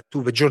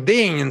 to the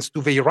Jordanians,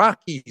 to the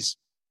Iraqis,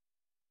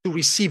 to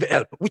receive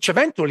help, which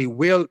eventually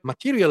will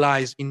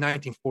materialize in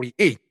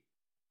 1948,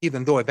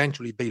 even though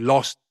eventually they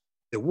lost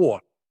the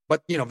war.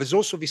 But, there's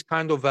also this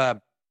kind of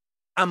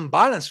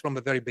unbalance from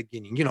the very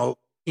beginning.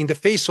 In the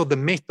face of the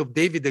myth of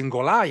David and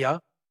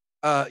Goliath,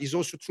 it's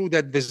also true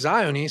that the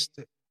Zionists,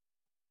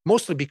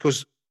 mostly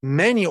because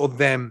many of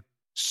them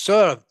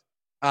served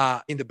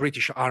in the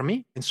British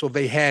Army, and so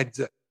they had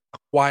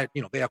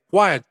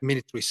acquired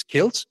military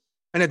skills,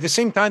 and at the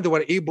same time they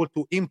were able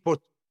to import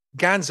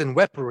guns and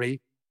weaponry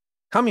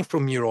coming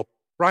from Europe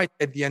right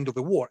at the end of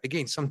the war.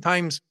 Again,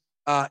 sometimes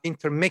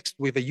intermixed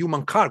with a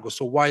human cargo.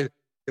 So while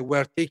they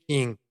were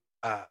taking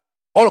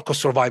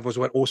Holocaust survivors,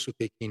 were also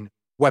taking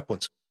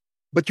weapons.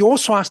 But you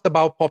also asked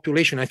about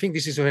population. I think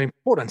this is very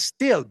important.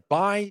 Still,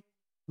 by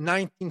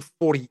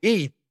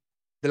 1948,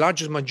 the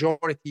largest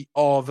majority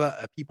of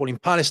people in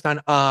Palestine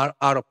are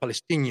Arab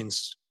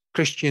Palestinians,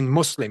 Christian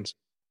Muslims.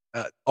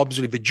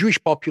 Obviously, the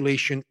Jewish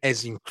population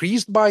has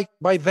increased by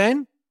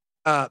then,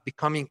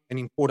 becoming an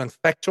important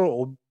factor,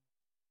 almost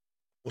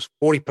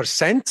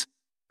 40%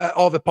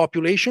 of the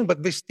population,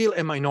 but they're still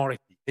a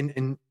minority.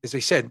 And as I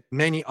said,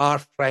 many are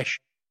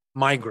fresh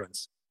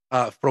migrants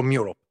from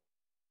Europe.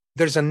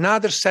 There's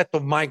another set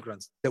of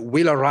migrants that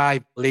will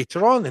arrive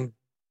later on, and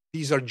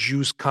these are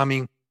Jews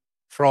coming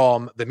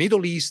from the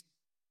Middle East,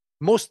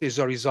 mostly as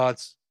a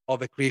result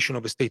of the creation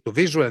of the State of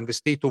Israel and the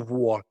state of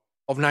war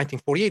of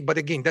 1948. But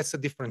again, that's a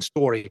different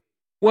story.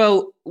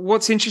 Well,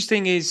 what's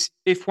interesting is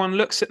if one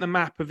looks at the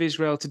map of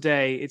Israel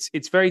today,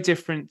 it's very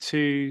different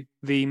to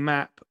the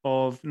map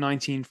of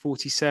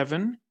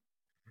 1947.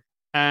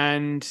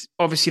 And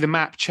obviously the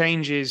map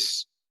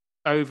changes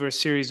over a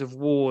series of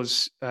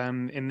wars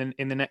in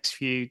the next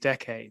few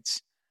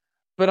decades.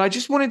 But I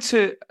just wanted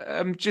to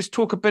just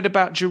talk a bit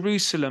about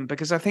Jerusalem,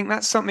 because I think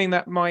that's something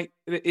that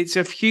it's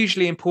a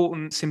hugely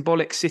important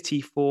symbolic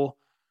city for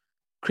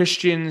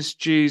Christians,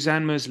 Jews,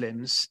 and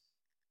Muslims.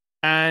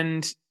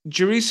 And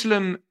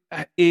Jerusalem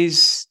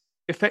is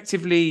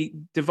effectively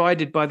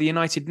divided by the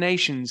United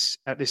Nations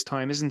at this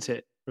time, isn't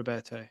it,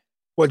 Roberto?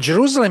 Well,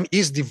 Jerusalem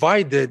is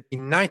divided in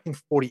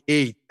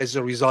 1948 as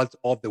a result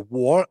of the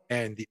war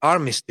and the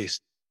armistice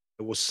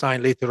that was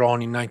signed later on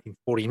in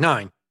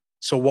 1949.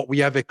 So what we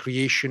have a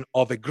creation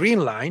of a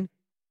green line,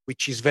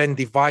 which is then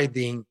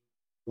dividing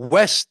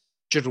West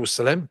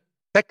Jerusalem.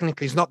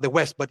 Technically, it's not the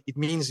West, but it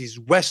means it's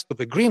west of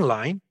the green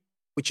line,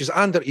 which is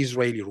under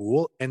Israeli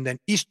rule, and then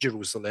East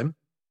Jerusalem,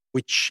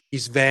 which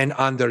is then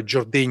under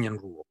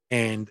Jordanian rule.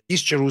 And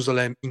East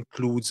Jerusalem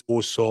includes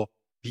also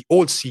the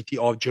old city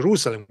of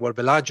Jerusalem, where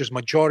the largest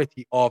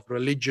majority of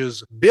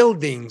religious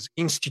buildings,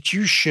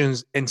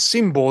 institutions, and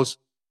symbols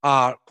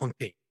are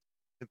contained.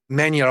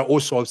 Many are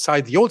also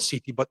outside the old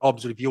city, but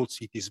obviously the old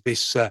city is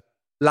this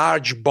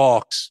large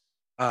box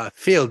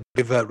filled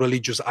with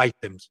religious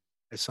items,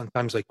 as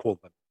sometimes I call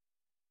them.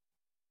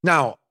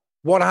 Now,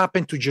 what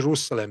happened to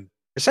Jerusalem?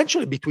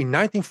 Essentially, between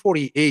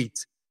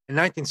 1948 and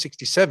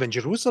 1967,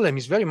 Jerusalem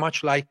is very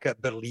much like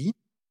Berlin.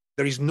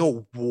 There is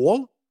no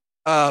wall,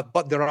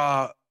 but there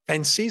are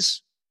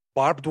fences,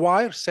 barbed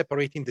wire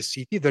separating the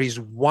city. There is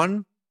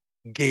one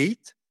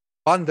gate,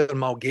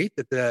 Bandermau Gate,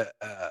 that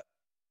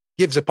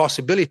gives a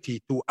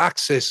possibility to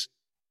access,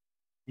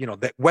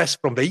 the west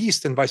from the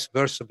east and vice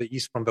versa, the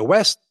east from the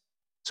west.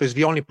 So it's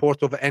the only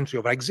port of entry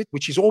or exit,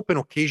 which is open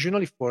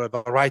occasionally for a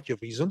variety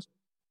of reasons.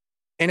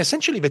 And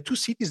essentially, the two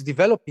cities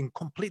develop in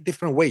complete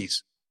different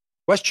ways.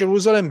 West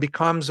Jerusalem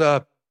becomes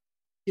a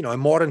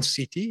modern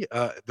city.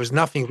 There's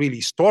nothing really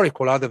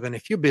historical other than a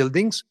few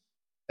buildings.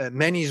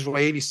 Many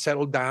Israelis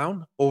settled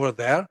down over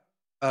there,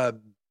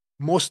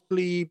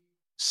 mostly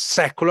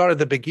secular at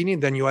the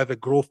beginning. Then you have a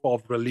growth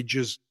of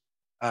religious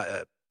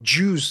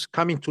Jews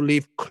coming to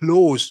live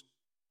close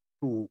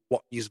to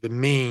what is the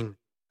main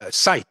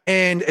site.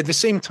 And at the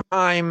same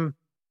time,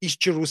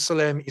 East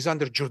Jerusalem is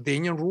under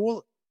Jordanian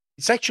rule.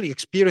 It's actually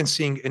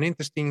experiencing an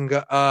interesting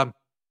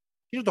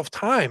period of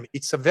time.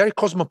 It's a very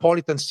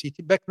cosmopolitan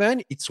city back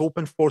then. It's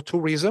open for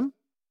tourism.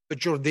 The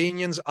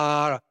Jordanians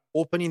are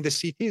opening the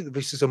city.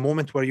 This is a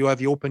moment where you have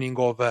the opening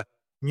of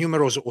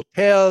numerous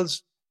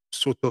hotels,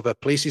 sort of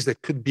places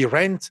that could be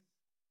rent,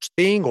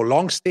 staying or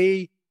long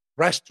stay,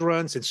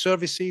 restaurants and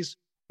services.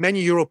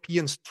 Many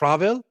Europeans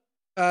travel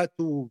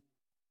to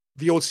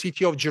the old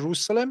city of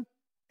Jerusalem.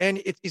 And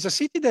it is a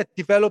city that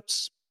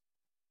develops,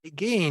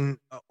 again,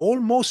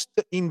 almost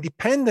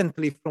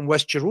independently from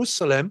West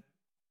Jerusalem,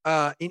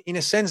 in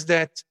a sense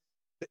that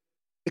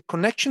the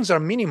connections are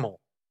minimal.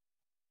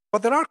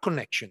 But there are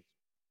connections.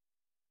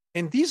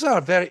 And these are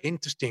very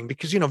interesting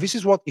because, this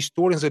is what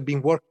historians have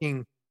been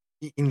working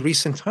in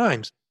recent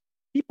times.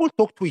 People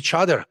talk to each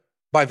other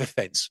by the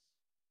fence.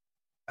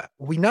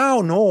 We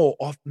now know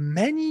of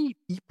many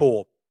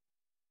people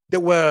that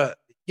were,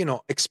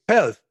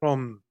 expelled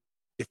from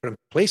different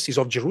places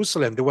of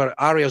Jerusalem. There were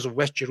areas of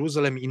West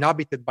Jerusalem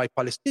inhabited by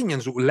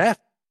Palestinians who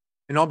left.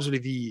 And obviously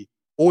the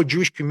old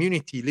Jewish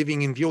community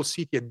living in the old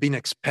city had been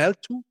expelled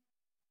too.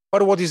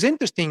 But what is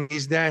interesting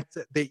is that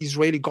the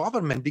Israeli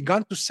government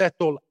began to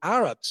settle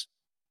Arabs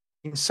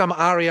in some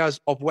areas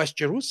of West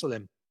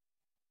Jerusalem.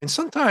 And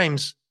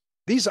sometimes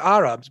these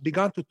Arabs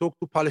began to talk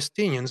to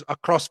Palestinians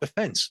across the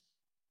fence.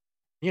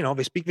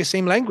 They speak the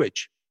same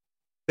language.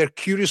 They're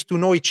curious to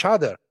know each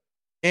other.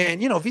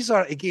 And, these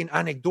are, again,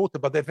 anecdotal,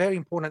 but they're very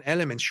important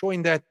elements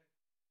showing that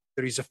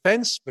there is a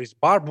fence, there is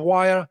barbed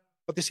wire,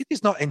 but the city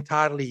is not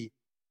entirely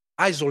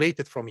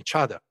isolated from each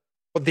other.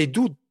 But they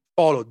do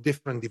follow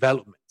different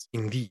developments,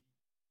 indeed.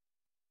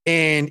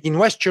 And in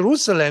West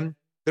Jerusalem,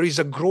 there is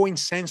a growing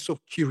sense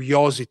of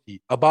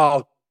curiosity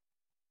about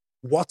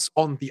what's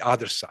on the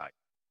other side,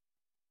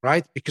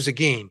 right? Because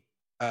again,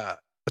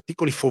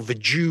 particularly for the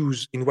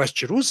Jews in West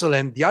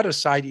Jerusalem, the other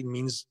side, it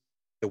means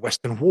the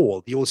Western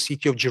Wall, the old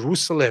city of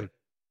Jerusalem,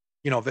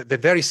 the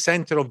very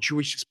center of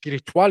Jewish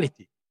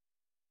spirituality.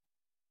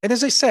 And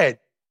as I said,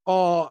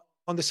 on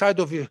the side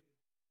of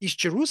East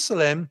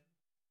Jerusalem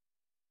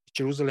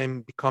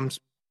becomes,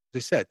 as I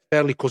said,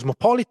 fairly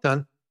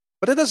cosmopolitan,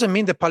 but that doesn't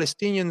mean the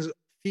Palestinians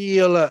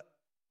feel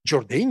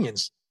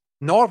Jordanians,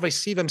 nor they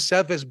see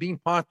themselves as being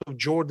part of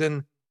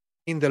Jordan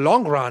in the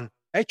long run.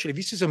 Actually,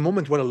 this is a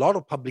moment where a lot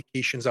of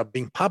publications are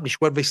being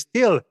published, where they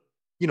still,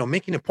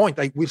 making a point,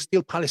 like, we're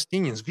still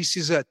Palestinians. This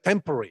is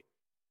temporary,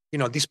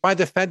 despite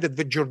the fact that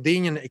the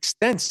Jordanian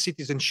extends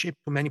citizenship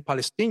to many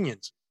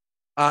Palestinians.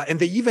 And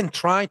they even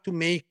try to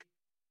make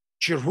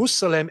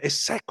Jerusalem a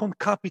second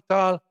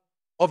capital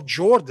of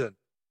Jordan.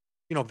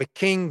 The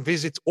king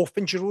visits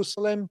often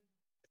Jerusalem,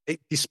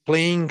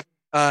 displaying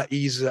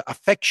his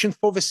affection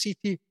for the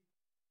city.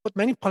 But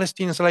many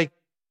Palestinians are like,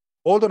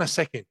 hold on a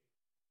second,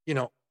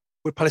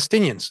 we're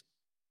Palestinians.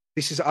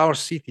 This is our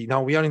city.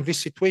 Now we are in these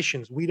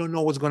situations. We don't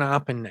know what's going to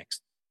happen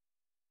next.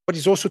 But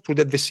it's also true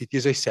that the city,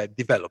 as I said,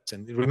 develops.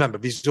 And remember,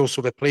 this is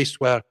also the place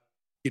where,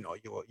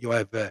 you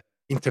have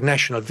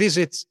international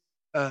visits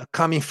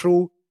coming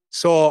through.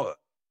 So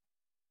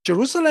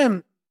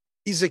Jerusalem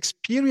is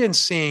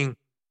experiencing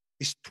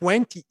these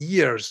 20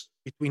 years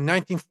between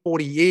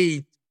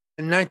 1948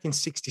 and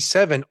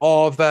 1967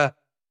 of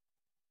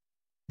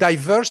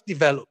diverse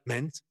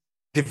development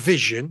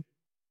division,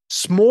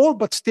 small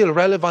but still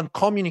relevant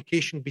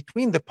communication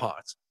between the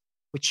parts,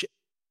 which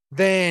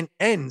then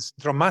ends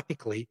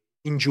dramatically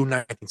in June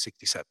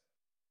 1967,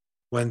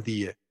 when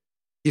the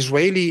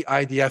Israeli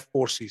IDF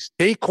forces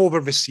take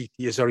over the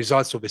city as a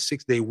result of the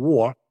Six-Day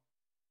War,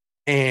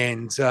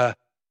 and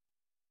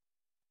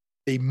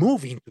they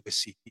move into the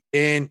city.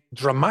 And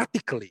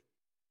dramatically,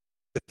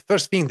 the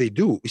first thing they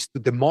do is to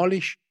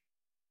demolish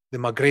the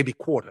Maghrebi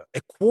Quarter,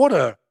 a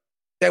quarter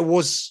that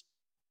was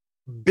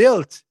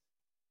built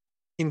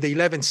in the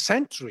 11th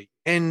century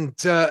and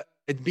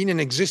had been in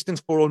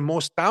existence for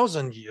almost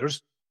 1,000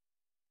 years,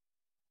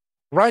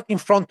 right in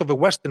front of the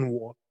Western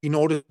Wall, in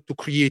order to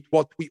create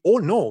what we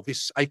all know,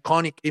 this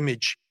iconic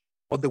image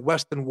of the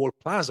Western Wall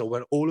Plaza,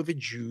 where all of the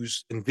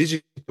Jews and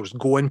visitors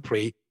go and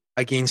pray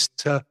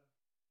against the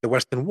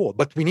Western Wall.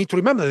 But we need to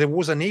remember there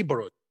was a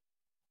neighborhood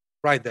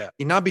right there,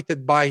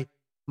 inhabited by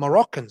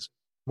Moroccans,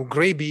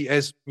 Maghrebi,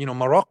 as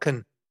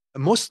Moroccan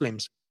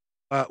Muslims,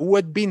 who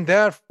had been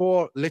there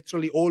for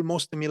literally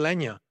almost a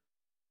millennia.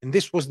 And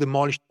this was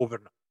demolished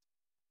overnight.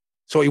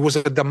 So it was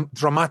a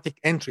dramatic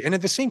entry. And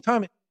at the same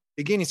time,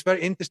 again, it's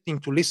very interesting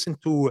to listen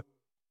to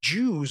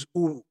Jews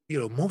who,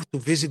 moved to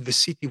visit the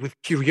city with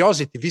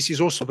curiosity. This is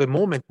also the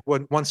moment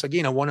when, once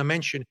again, I want to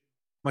mention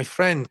my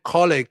friend,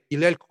 colleague,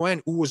 Hillel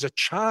Cohen, who was a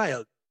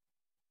child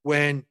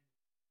when,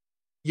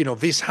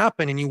 this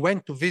happened, and he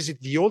went to visit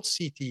the old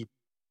city.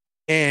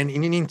 And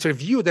in an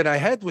interview that I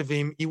had with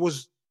him, he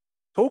was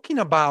talking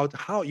about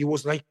how he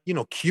was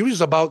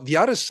curious about the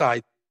other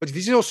side. But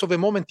this is also the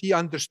moment he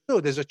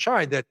understood as a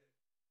child that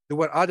there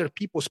were other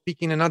people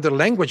speaking another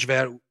language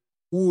there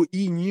who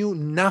he knew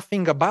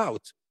nothing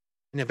about.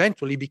 And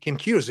eventually became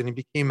curious, and he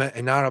became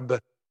an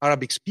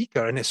Arabic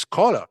speaker and a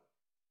scholar.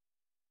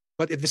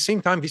 But at the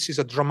same time, this is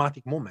a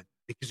dramatic moment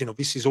because,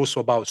 this is also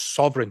about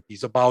sovereignty,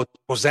 it's about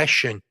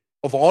possession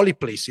of holy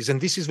places.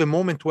 And this is the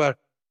moment where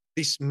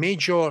this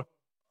major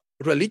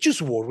religious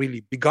war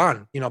really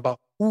began, about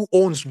who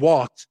owns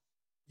what.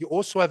 You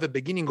also have a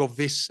beginning of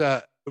this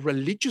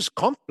religious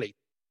conflict,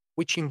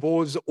 which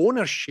involves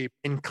ownership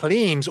and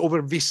claims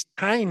over this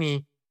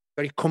tiny,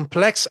 very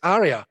complex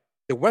area,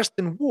 the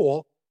Western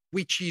Wall,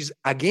 which is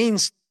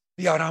against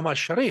the Haram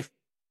al-Sharif.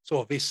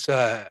 So this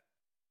sort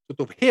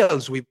of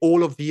hills with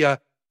all of the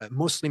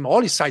Muslim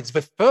holy sites,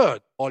 the third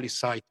holy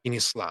site in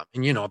Islam.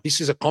 And, this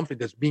is a conflict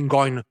that's been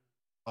going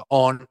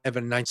on ever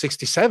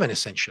 1967,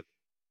 essentially.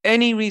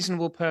 Any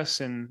reasonable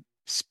person,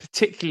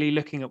 particularly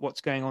looking at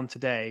what's going on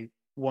today,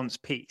 wants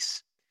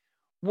peace.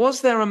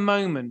 Was there a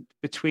moment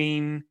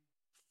between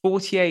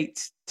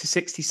 48 to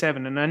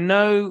 67? And I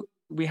know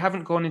we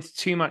haven't gone into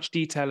too much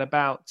detail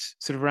about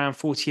sort of around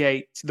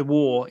 48, the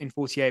war in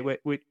 48,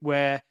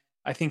 where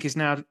I think is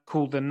now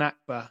called the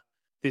Nakba,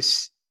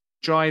 this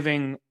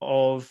driving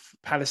of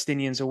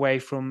Palestinians away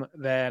from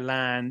their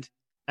land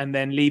and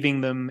then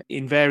leaving them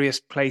in various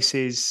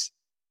places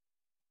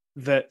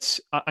that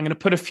I'm going to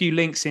put a few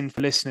links in for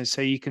listeners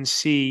so you can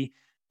see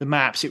the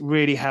maps. It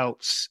really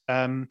helps.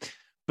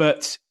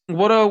 But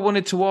what I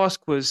wanted to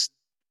ask was,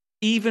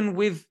 even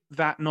with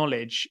that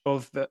knowledge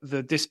of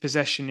the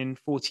dispossession in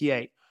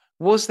 48,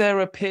 was there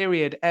a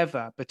period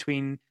ever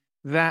between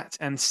that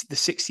and the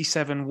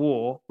 67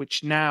 war,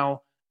 which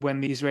now, when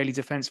the Israeli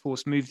Defense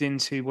Force moved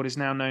into what is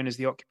now known as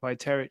the occupied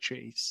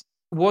territories,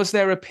 was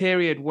there a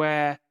period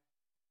where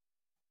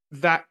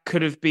that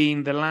could have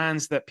been the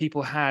lands that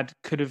people had,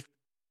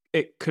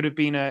 it could have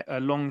been a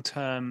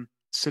long-term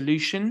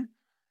solution,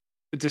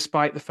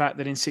 despite the fact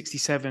that in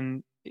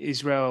 67,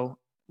 Israel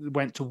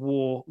went to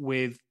war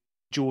with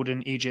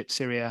Jordan, Egypt,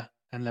 Syria,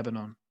 and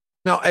Lebanon?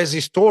 Now, as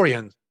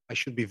historians, I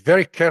should be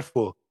very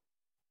careful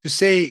to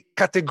say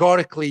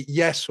categorically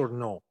yes or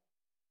no.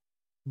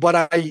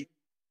 But I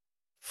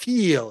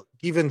feel,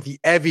 given the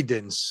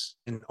evidence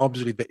and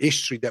obviously the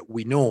history that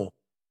we know,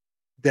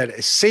 that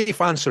a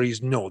safe answer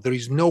is no. There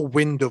is no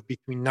window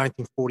between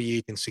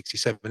 1948 and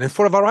 67, and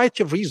for a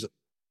variety of reasons.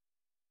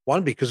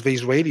 One, because the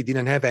Israeli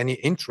didn't have any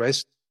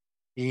interest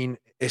in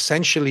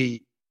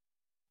essentially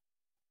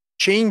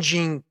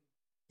changing,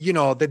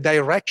 the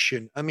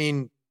direction. I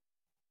mean,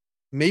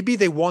 maybe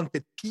they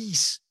wanted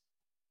peace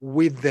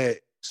with the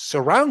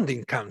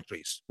surrounding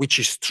countries, which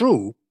is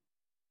true,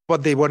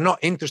 but they were not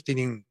interested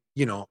in,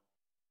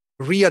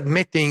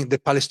 readmitting the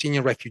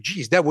Palestinian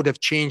refugees. That would have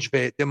changed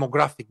the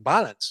demographic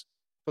balance.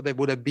 So that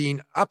would have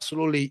been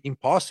absolutely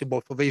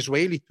impossible for the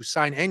Israeli to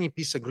sign any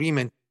peace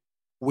agreement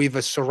with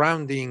the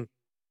surrounding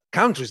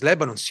countries,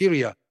 Lebanon,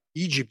 Syria,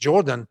 Egypt,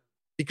 Jordan,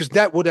 because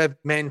that would have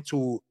meant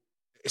to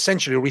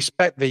essentially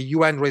respect the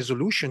UN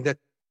resolution that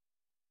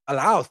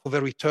allowed for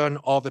the return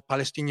of the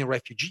Palestinian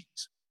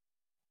refugees.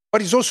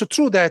 But it's also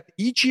true that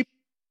Egypt,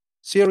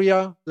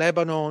 Syria,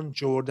 Lebanon,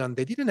 Jordan,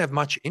 they didn't have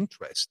much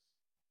interest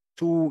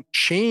to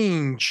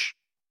change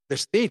the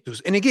status.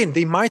 And again,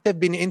 they might have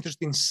been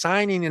interested in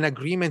signing an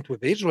agreement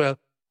with Israel,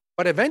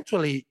 but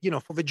eventually,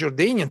 for the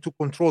Jordanian to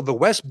control the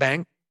West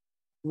Bank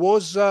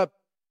was, sort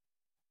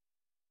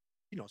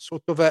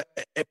of a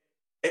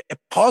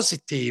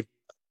positive,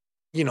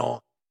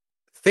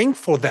 thing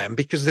for them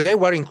because they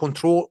were in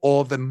control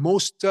of the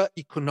most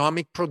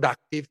economic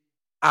productive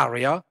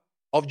area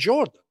of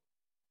Jordan.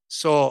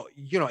 So,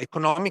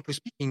 economically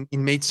speaking, it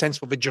made sense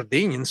for the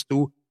Jordanians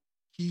to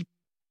keep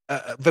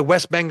the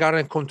West Bank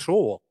under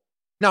control.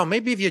 Now,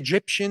 maybe the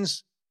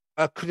Egyptians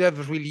could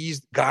have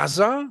released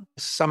Gaza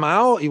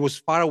somehow. It was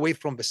far away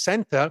from the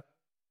center,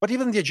 but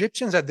even the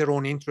Egyptians had their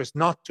own interest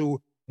not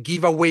to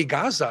give away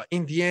Gaza.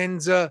 In the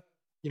end,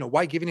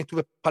 why giving it to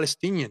the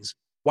Palestinians?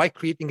 Why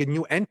creating a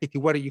new entity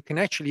where you can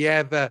actually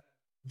have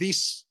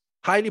this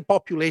highly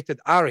populated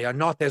area,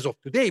 not as of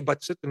today,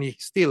 but certainly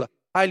still a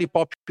highly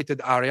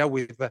populated area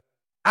with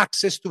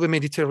access to the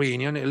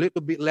Mediterranean, a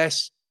little bit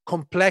less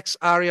complex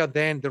area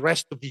than the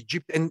rest of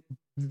Egypt, and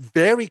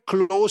very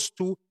close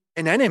to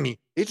an enemy,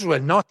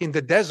 Israel, not in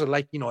the desert,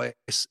 like,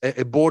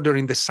 a border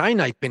in the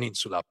Sinai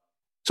Peninsula.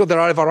 So there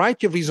are a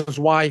variety of reasons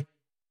why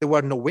there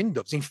were no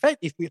windows. In fact,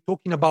 if we're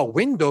talking about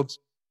windows,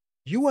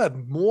 you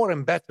have more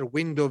and better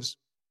windows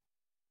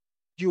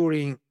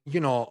during,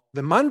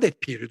 the Mandate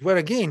period, where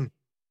again,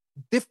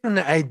 different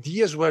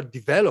ideas were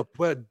developed,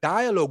 where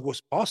dialogue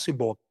was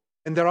possible.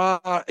 And there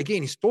are,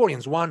 again,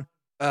 historians. One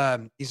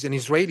is an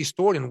Israeli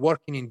historian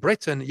working in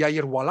Britain,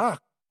 Yair Wallach,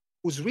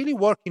 who's really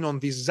working on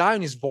these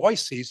Zionist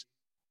voices,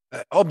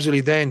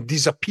 obviously then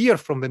disappear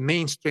from the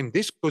mainstream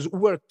discourse, who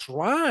were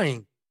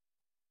trying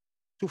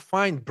to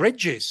find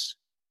bridges,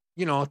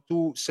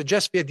 to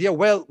suggest the idea,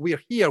 well,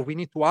 we're here, we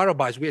need to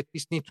Arabize, we at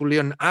least need to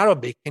learn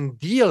Arabic and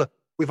deal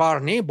with our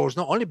neighbors,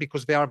 not only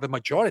because they are the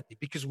majority,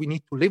 because we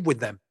need to live with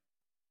them.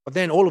 But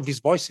then all of these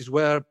voices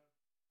were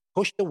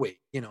pushed away,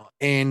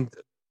 and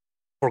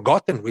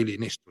forgotten really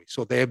in history.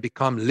 So they have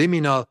become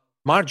liminal,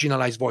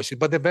 marginalized voices,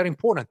 but they're very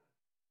important,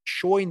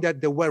 showing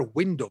that there were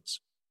windows.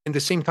 And the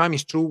same time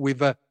is true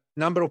with a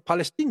number of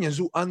Palestinians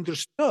who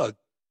understood,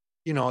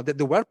 that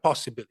there were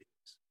possibilities.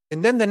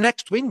 And then the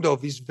next window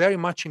is very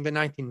much in the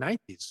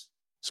 1990s.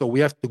 So we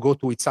have to go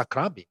to Yitzhak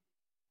Rabin,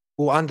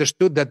 who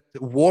understood that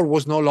war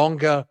was no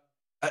longer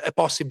a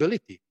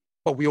possibility.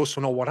 But we also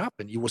know what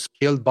happened. He was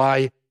killed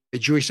by a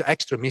Jewish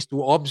extremist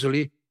who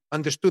obviously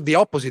understood the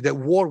opposite, that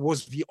war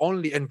was the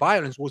only, and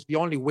violence was the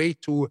only way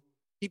to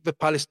keep the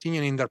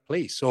Palestinians in their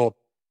place. So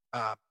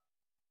there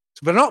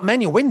are not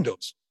many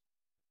windows.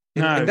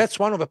 And that's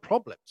one of the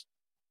problems.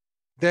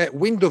 The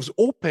windows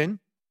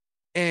open,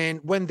 and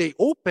when they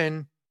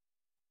open,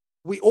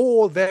 we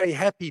all very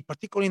happy,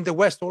 particularly in the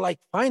West, or like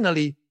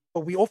finally,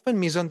 but we often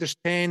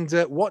misunderstand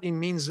what it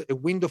means, a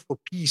window for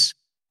peace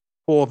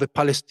for the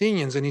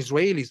Palestinians and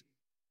Israelis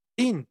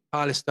in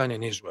Palestine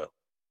and Israel,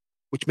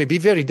 which may be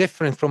very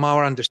different from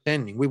our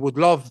understanding. We would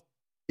love,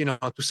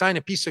 to sign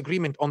a peace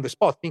agreement on the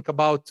spot. Think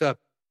about,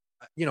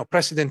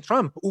 President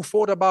Trump, who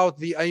thought about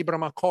the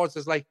Abraham Accords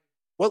as like,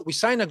 well, we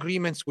sign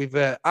agreements with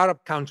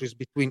Arab countries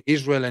between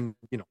Israel and,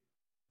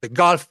 the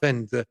Gulf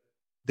and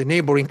the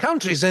neighboring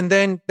countries, and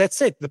then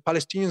that's it. The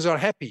Palestinians are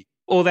happy.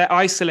 Or they're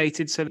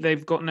isolated, so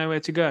they've got nowhere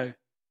to go.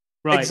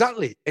 Right.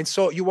 Exactly. And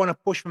so you want to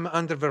push them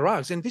under the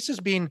rugs. And this has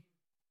been,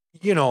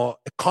 a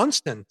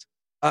constant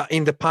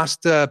in the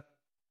past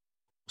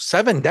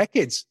 7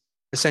 decades,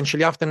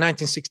 essentially after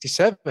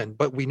 1967.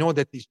 But we know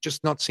that it's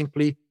just not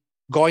simply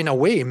going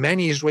away.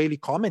 Many Israeli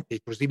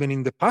commentators, even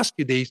in the past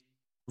few days,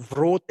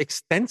 wrote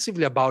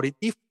extensively about it.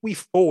 If we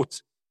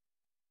thought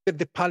that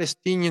the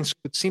Palestinians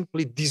could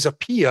simply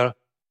disappear,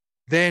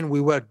 then we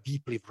were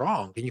deeply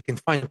wrong. And you can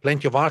find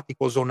plenty of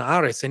articles on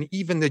Haaretz and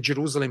even the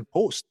Jerusalem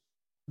Post.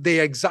 They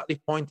are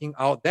exactly pointing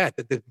out that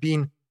there have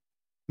been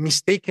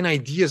mistaken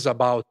ideas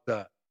about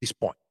this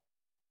point.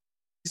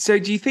 So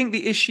do you think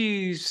the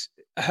issues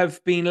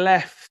have been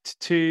left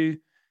to,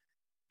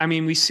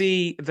 we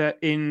see that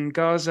in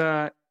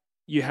Gaza,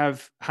 you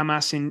have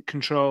Hamas in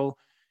control.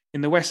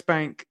 In the West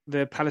Bank,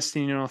 the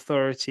Palestinian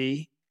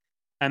Authority.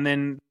 And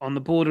then on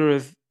the border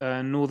of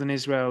northern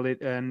Israel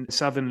and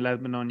southern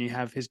Lebanon, you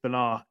have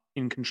Hezbollah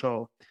in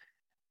control.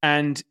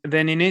 And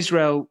then in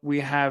Israel,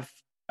 we have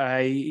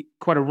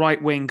quite a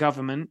right-wing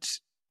government,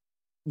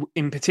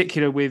 in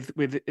particular with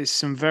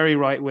some very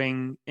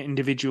right-wing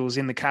individuals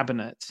in the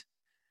cabinet.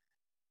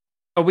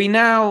 Are we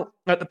now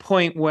at the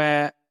point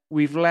where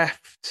we've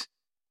left,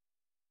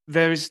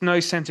 there is no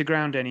center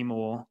ground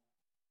anymore,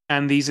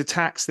 and these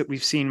attacks that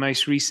we've seen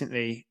most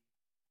recently,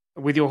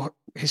 with your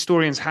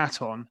historian's hat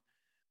on,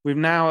 we're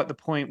now at the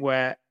point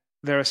where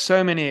there are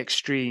so many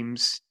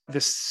extremes,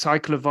 the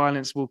cycle of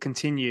violence will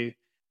continue,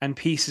 and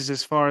peace is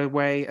as far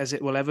away as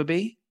it will ever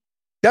be?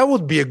 That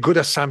would be a good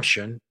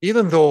assumption,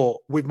 even though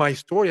with my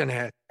historian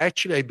hat,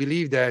 actually, I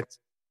believe that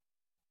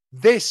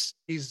this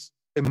is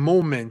a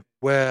moment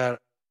where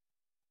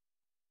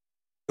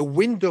a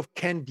window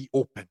can be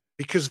open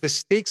because the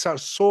stakes are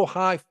so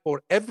high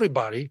for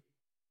everybody.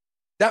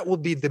 That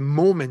would be the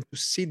moment to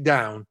sit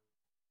down,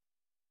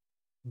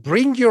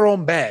 bring your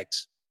own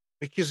bags,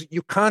 because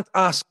you can't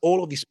ask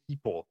all of these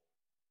people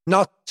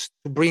not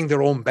to bring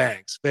their own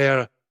bags,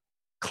 their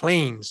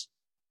claims,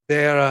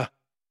 their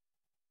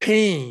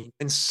pain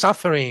and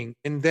suffering,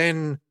 and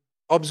then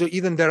obviously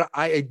even their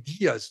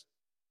ideas.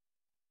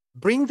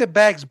 Bring the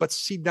bags, but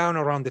sit down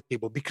around the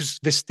table because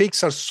the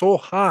stakes are so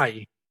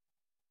high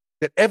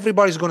that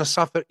everybody's going to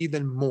suffer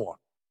even more.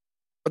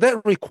 But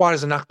that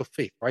requires an act of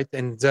faith, right?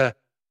 And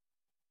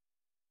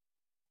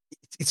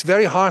it's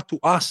very hard to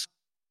ask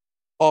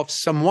of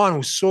someone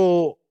who's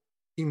so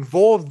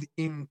involved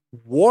in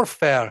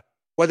warfare,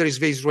 whether it's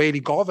the Israeli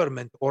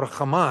government or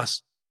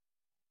Hamas,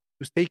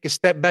 to take a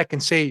step back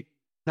and say,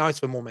 now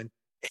it's the moment.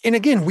 And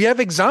again, we have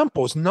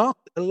examples not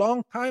a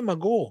long time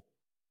ago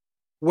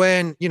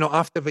when,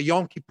 after the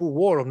Yom Kippur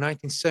War of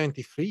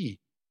 1973,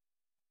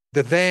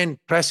 the then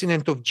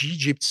president of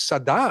Egypt,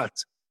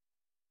 Sadat,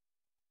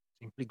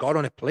 simply got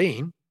on a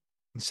plane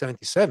in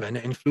 77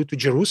 and flew to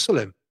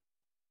Jerusalem.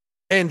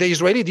 And the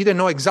Israeli didn't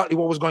know exactly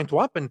what was going to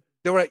happen.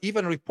 There were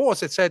even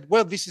reports that said,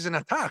 well, this is an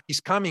attack. He's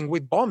coming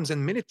with bombs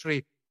and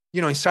military,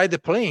 inside the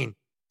plane.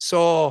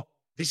 So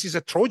this is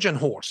a Trojan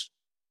horse.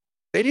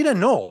 They didn't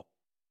know.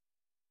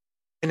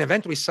 And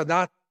eventually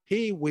Sadat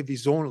paid with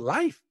his own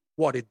life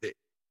what it did.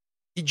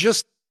 He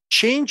just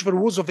changed the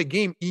rules of the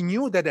game. He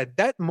knew that at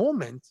that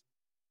moment,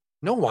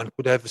 no one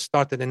could have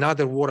started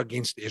another war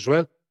against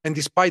Israel. And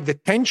despite the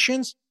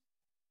tensions,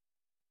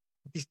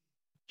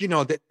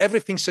 that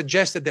everything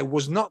suggested that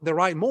was not the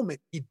right moment,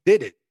 he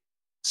did it.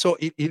 So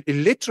it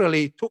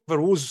literally took the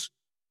rules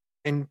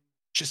and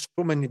just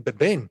threw them in the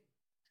bin.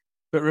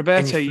 But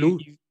Roberto, you're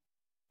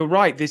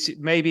right. This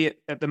maybe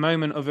at the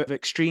moment of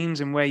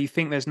extremes and where you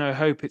think there's no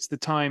hope, it's the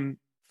time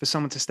for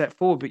someone to step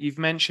forward. But you've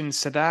mentioned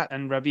Sadat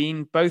and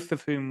Rabin, both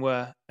of whom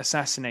were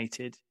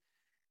assassinated.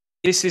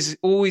 This is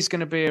always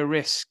going to be a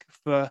risk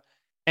for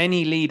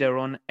any leader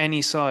on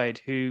any side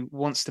who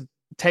wants to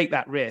take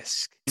that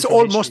risk. It's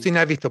almost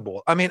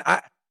inevitable. I mean,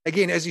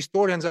 again, as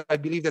historians, I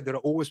believe that there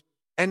are always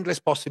endless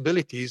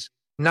possibilities.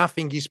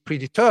 Nothing is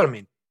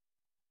predetermined.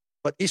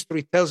 But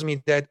history tells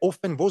me that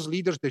often those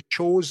leaders that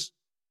chose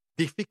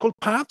difficult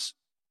paths,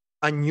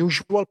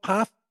 unusual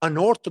paths,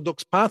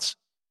 unorthodox paths,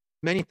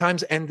 many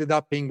times ended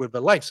up paying with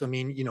their lives. I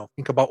mean,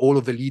 think about all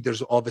of the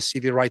leaders of the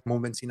civil rights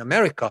movements in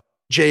America,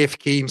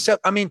 JFK himself.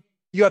 I mean,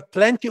 you have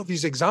plenty of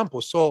these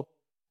examples. So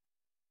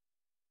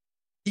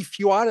if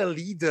you are a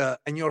leader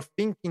and you're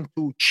thinking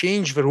to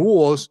change the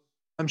rules,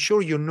 I'm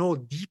sure you know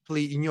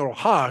deeply in your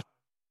heart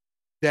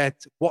that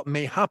what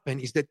may happen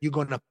is that you're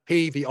going to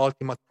pay the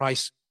ultimate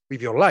price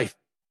with your life.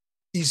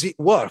 Is it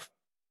worth,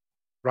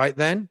 right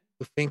then,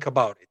 to think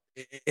about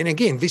it? And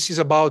again, this is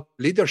about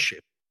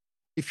leadership.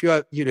 If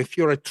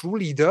you're a true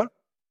leader,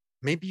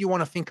 maybe you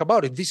want to think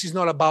about it. This is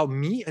not about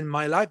me and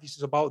my life. This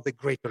is about the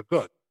greater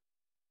good.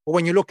 But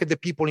when you look at the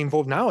people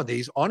involved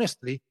nowadays,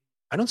 honestly,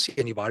 I don't see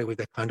anybody with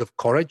that kind of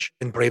courage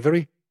and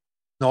bravery,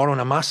 nor on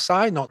Hamas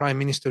side, not Prime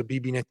Minister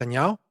Bibi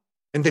Netanyahu.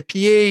 And the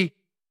PA,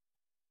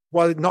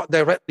 while not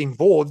directly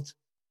involved,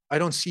 I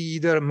don't see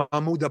either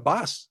Mahmoud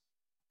Abbas,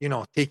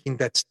 taking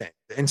that stand.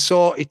 And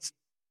so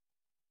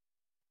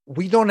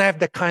we don't have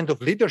that kind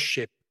of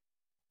leadership.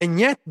 And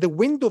yet the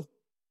window,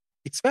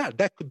 it's fair,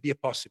 that could be a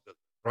possibility,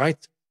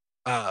 right?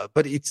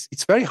 But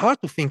it's very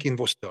hard to think in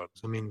those terms.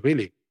 I mean,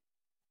 really,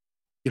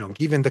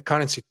 given the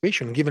current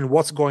situation, given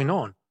what's going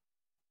on,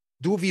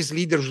 do these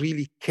leaders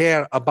really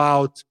care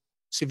about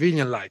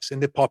civilian lives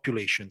and the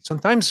population?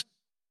 Sometimes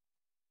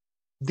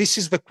this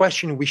is the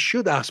question we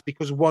should ask,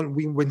 because when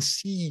we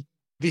see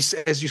this,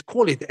 as you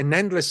call it, an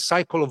endless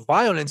cycle of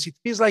violence, it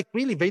feels like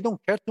really they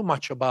don't care too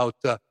much about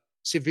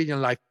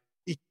civilian life.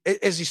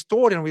 As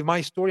historian, with my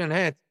historian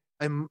hat,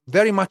 I'm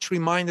very much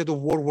reminded of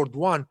World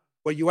War I,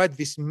 where you had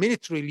this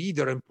military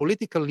leader and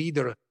political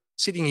leader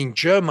sitting in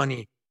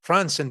Germany,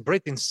 France, and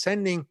Britain,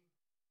 sending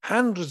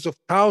hundreds of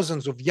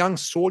thousands of young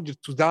soldiers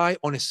to die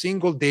on a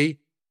single day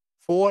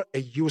for a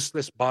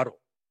useless battle.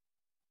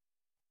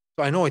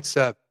 So I know it's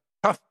a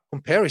tough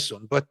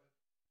comparison, but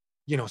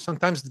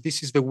sometimes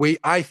this is the way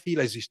I feel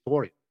as a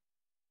historian.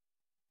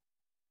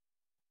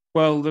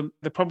 Well,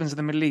 the problems of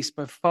the Middle East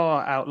by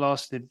far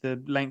outlasted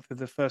the length of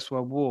the First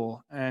World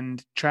War,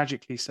 and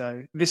tragically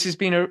so. This has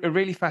been a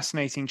really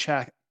fascinating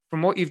chat.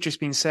 From what you've just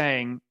been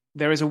saying,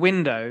 there is a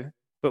window,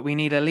 but we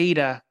need a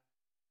leader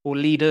or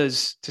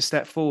leaders to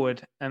step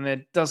forward, and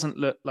there doesn't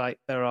look like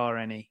there are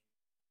any.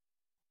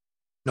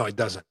 No, it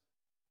doesn't.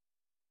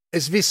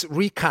 As this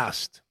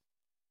recast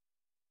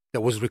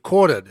that was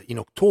recorded in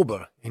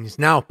October and is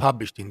now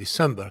published in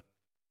December,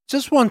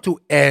 just want to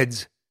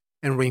add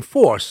and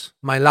reinforce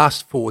my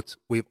last thought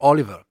with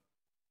Oliver.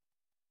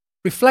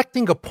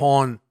 Reflecting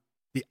upon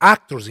the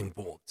actors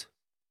involved,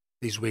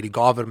 the Israeli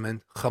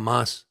government,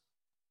 Hamas,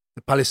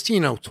 the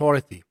Palestinian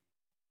Authority,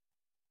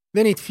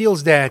 then it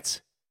feels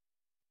that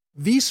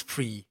these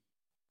three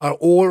are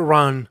all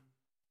run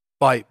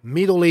by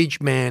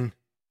middle-aged men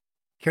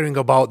caring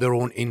about their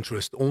own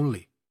interest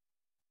only.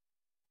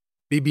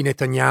 Bibi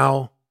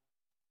Netanyahu,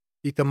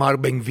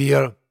 Itamar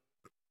Ben-Gvir,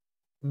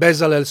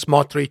 Bezalel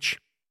Smotrich,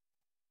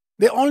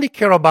 they only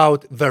care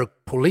about their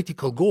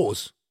political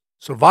goals,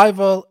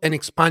 survival and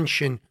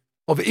expansion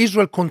of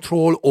Israel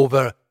control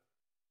over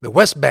the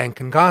West Bank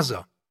and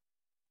Gaza.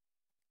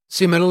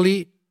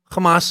 Similarly,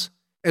 Hamas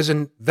has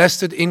a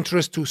vested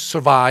interest to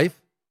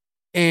survive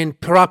and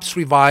perhaps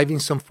revive in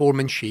some form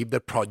and shape their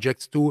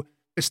projects to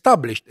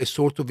establish a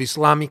sort of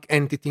Islamic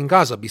entity in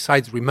Gaza.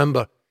 Besides,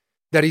 remember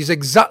that is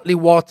exactly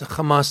what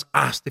Hamas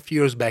asked a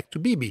few years back to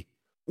Bibi.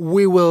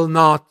 We will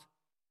not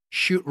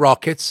shoot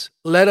rockets.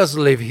 Let us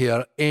live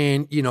here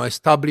and,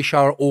 establish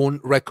our own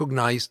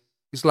recognized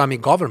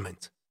Islamic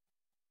government.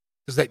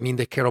 Does that mean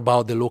they care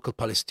about the local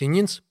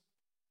Palestinians?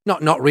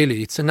 Not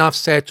really. It's enough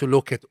said to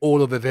look at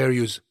all of the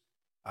various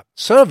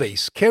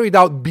surveys carried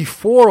out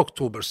before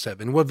October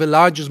 7, where the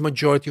largest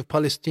majority of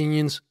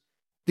Palestinians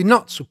did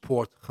not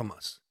support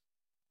Hamas.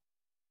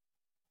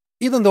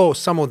 Even though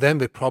some of them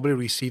they probably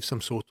received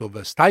some sort of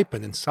a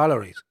stipend and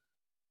salaries,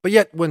 but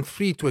yet when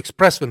free to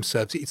express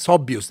themselves, it's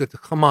obvious that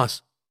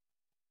Hamas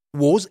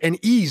was and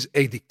is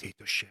a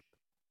dictatorship.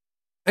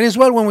 And as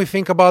well when we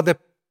think about the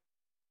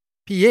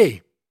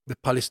PA, the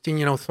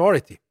Palestinian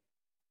Authority,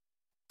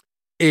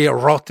 a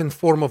rotten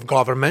form of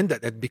government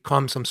that had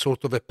become some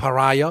sort of a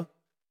pariah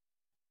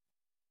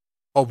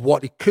of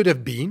what it could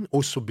have been,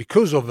 also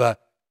because of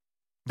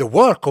the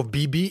work of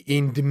Bibi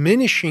in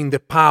diminishing the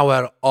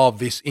power of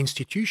this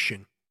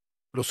institution,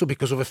 but also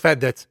because of the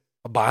fact that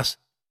Abbas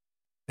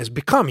has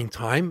become in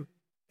time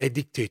a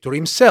dictator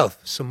himself,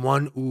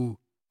 someone who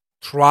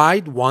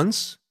tried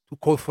once to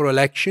call for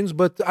elections,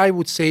 but I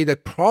would say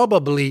that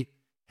probably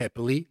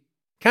happily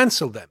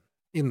cancelled them,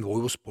 even though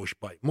he was pushed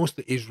by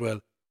mostly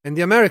Israel and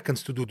the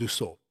Americans to do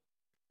so.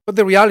 But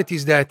the reality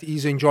is that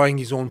he's enjoying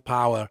his own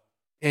power,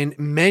 and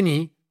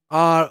many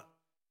are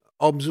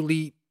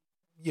obviously,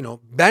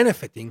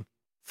 benefiting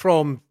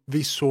from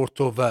this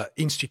sort of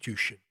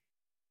institution.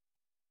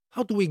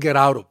 How do we get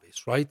out of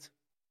this, right?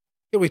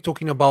 Here we're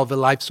talking about the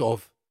lives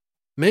of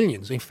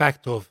millions, in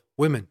fact, of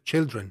women,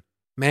 children,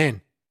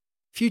 men,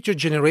 future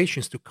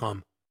generations to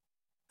come.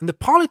 And the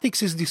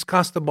politics is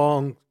discussed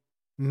among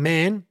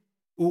men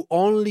who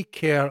only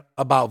care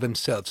about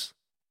themselves.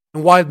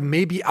 And while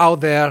maybe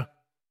out there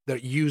they're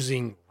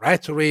using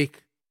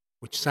rhetoric,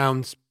 which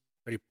sounds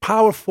very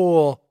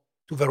powerful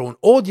to their own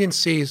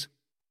audiences,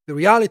 the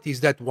reality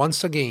is that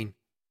once again,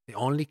 they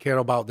only care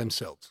about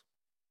themselves.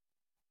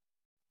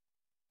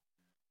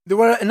 There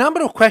were a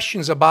number of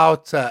questions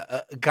about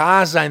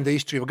Gaza and the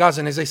history of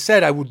Gaza. And as I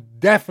said, I would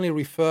definitely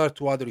refer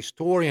to other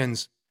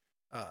historians,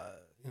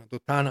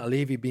 Dotan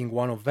Alevi being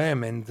one of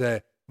them, and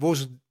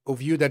those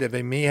of you that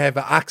may have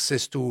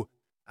access to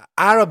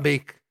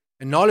Arabic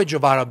and knowledge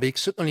of Arabic,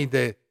 certainly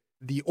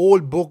the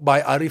old book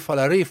by Arif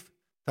al-Arif,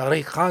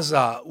 Tariq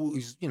Gaza, who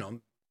is,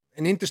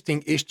 an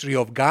interesting history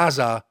of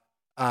Gaza,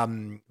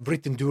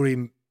 written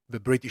during the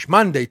British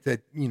Mandate.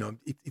 That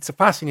it's a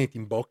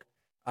fascinating book,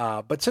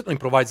 but certainly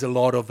provides a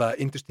lot of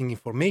interesting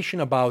information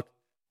about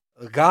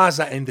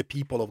Gaza and the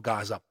people of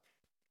Gaza.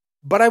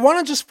 But I want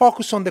to just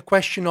focus on the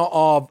question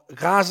of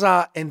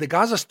Gaza and the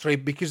Gaza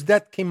Strip, because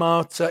that came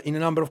out in a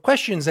number of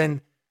questions, and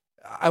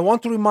I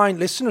want to remind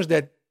listeners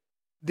that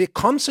the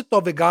concept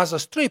of the Gaza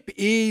Strip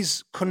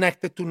is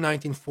connected to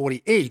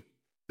 1948.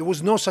 There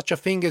was no such a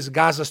thing as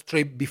Gaza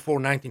Strip before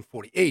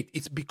 1948.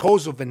 It's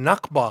because of the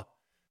Nakba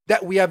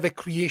that we have the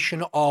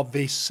creation of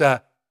this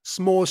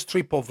small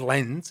strip of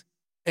land.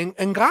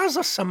 And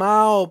Gaza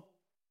somehow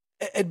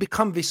had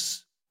become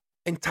this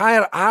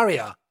entire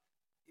area.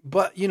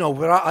 But,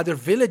 there are other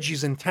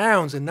villages and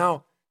towns. And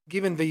now,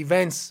 given the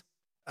events,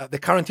 the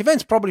current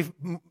events, probably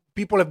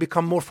people have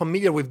become more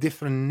familiar with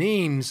different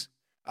names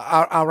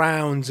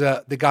around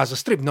the Gaza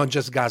Strip, not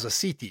just Gaza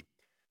City.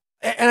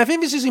 And I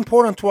think this is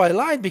important to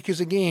highlight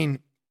because, again,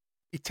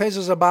 it tells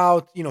us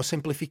about,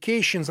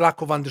 simplifications,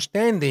 lack of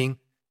understanding,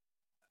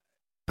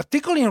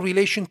 particularly in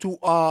relation to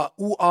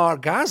who are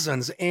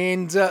Gazans,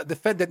 and the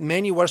fact that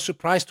many were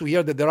surprised to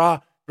hear that there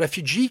are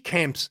refugee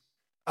camps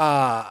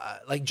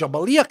like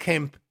Jabalia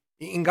camp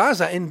in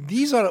Gaza, and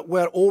these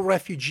were all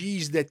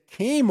refugees that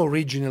came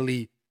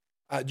originally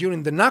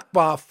during the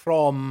Nakba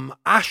from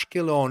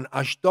Ashkelon,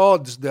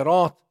 Ashdod,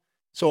 Sderot,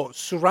 so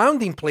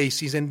surrounding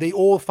places, and they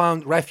all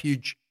found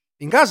refuge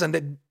in Gaza, and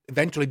that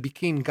eventually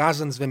became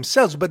Gazans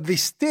themselves, but they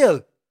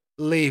still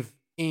live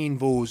in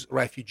those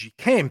refugee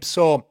camps.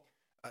 So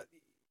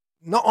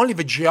not only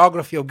the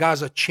geography of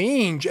Gaza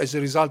changed as a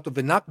result of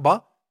the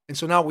Nakba, and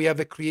so now we have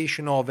a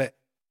creation of a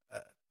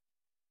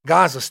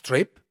Gaza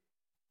Strip,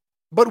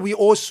 but we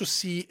also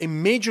see a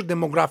major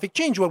demographic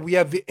change where we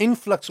have the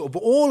influx of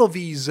all of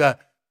these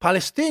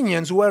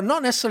Palestinians who are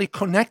not necessarily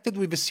connected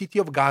with the city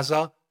of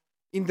Gaza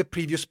in the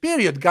previous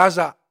period.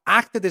 Gaza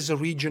acted as a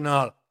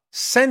regional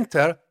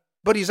center,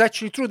 but it's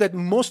actually true that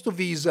most of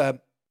these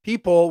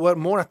people were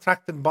more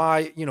attracted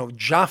by,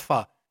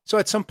 Jaffa. So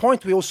at some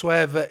point we also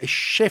have a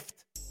shift,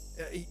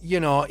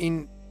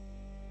 in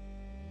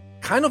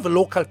kind of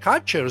local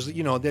cultures,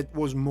 that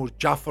was more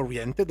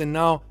Jaffa-oriented, and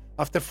now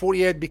after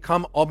 48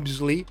 become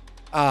obviously,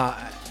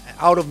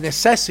 out of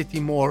necessity,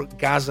 more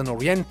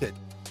Gazan-oriented.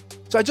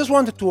 So I just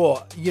wanted to,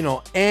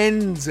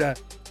 end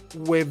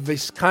with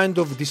this kind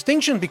of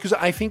distinction because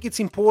I think it's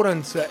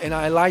important and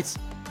highlights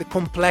the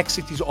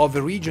complexities of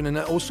the region and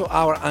also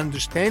our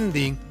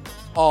understanding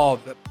of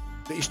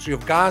the history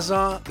of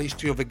Gaza, the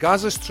history of the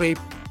Gaza Strip,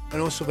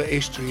 and also the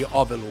history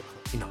of the local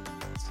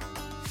inhabitants.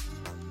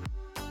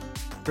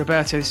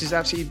 Roberto, this is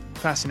absolutely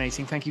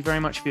fascinating. Thank you very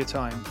much for your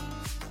time.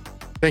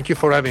 Thank you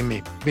for having me.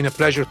 It's been a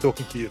pleasure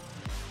talking to you.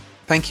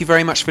 Thank you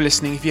very much for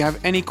listening. If you have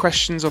any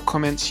questions or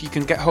comments, you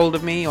can get hold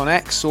of me on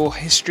X or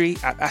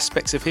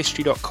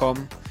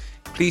history@aspectsofhistory.com.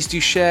 Please do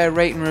share,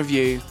 rate and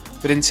review.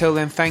 But until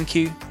then, thank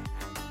you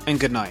and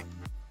good night.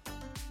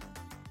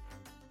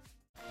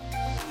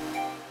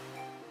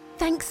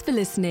 Thanks for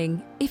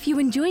listening. If you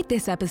enjoyed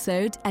this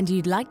episode and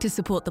you'd like to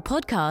support the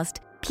podcast,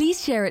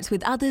 please share it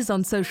with others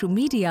on social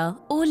media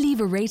or leave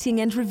a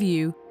rating and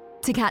review.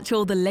 To catch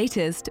all the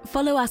latest,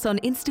 follow us on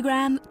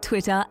Instagram,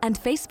 Twitter and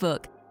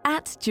Facebook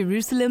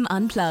 @Jerusalem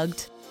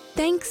Unplugged.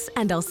 Thanks,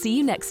 and I'll see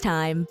you next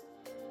time.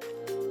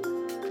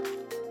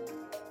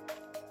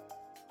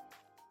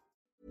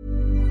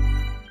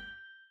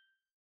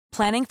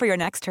 Planning for your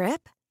next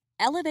trip?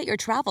 Elevate your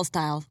travel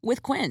style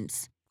with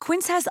Quince.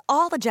 Quince has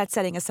all the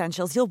jet-setting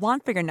essentials you'll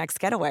want for your next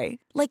getaway,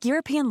 like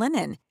European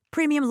linen,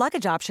 premium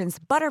luggage options,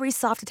 buttery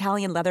soft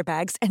Italian leather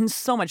bags, and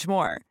so much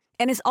more.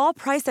 And is all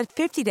priced at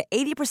 50 to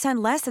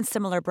 80% less than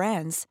similar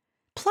brands.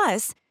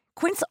 Plus,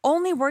 Quince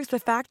only works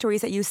with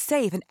factories that use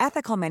safe and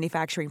ethical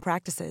manufacturing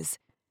practices.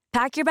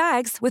 Pack your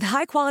bags with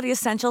high-quality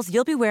essentials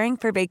you'll be wearing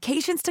for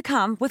vacations to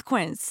come with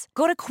Quince.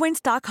 Go to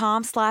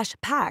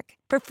quince.com/pack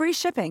for free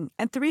shipping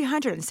and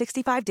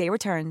 365-day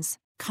returns.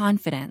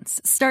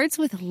 Confidence starts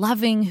with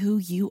loving who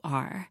you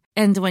are.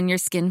 And when your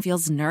skin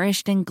feels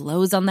nourished and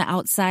glows on the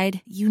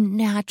outside, you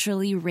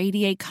naturally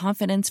radiate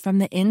confidence from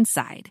the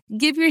inside.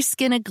 Give your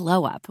skin a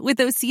glow up with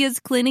Osea's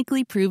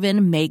clinically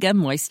proven Mega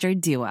Moisture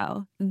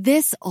Duo.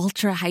 This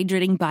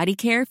ultra-hydrating body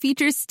care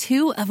features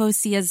 2 of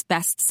Osea's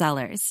best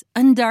sellers,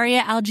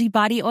 Undaria Algae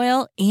Body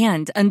Oil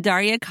and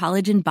Undaria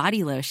Collagen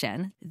Body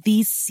Lotion.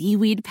 These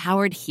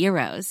seaweed-powered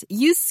heroes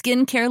use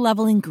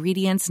skincare-level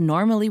ingredients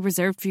normally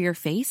reserved for your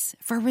face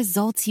for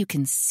results you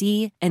can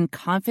see and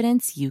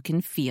confidence you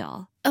can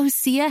feel.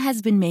 Osea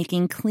has been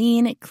making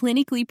clean,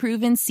 clinically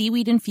proven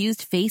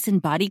seaweed-infused face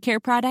and body care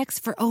products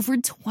for over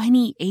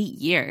 28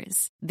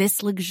 years.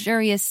 This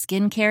luxurious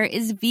skincare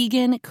is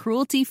vegan,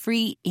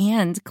 cruelty-free,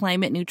 and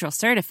climate-neutral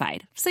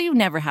certified, so you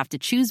never have to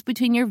choose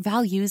between your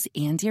values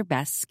and your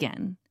best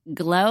skin.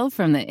 Glow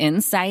from the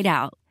inside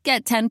out.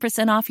 Get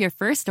 10% off your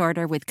first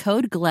order with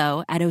code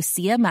GLOW at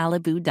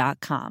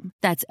OseaMalibu.com.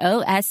 That's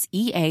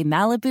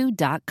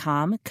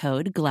OSEAMalibu.com,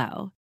 code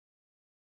GLOW.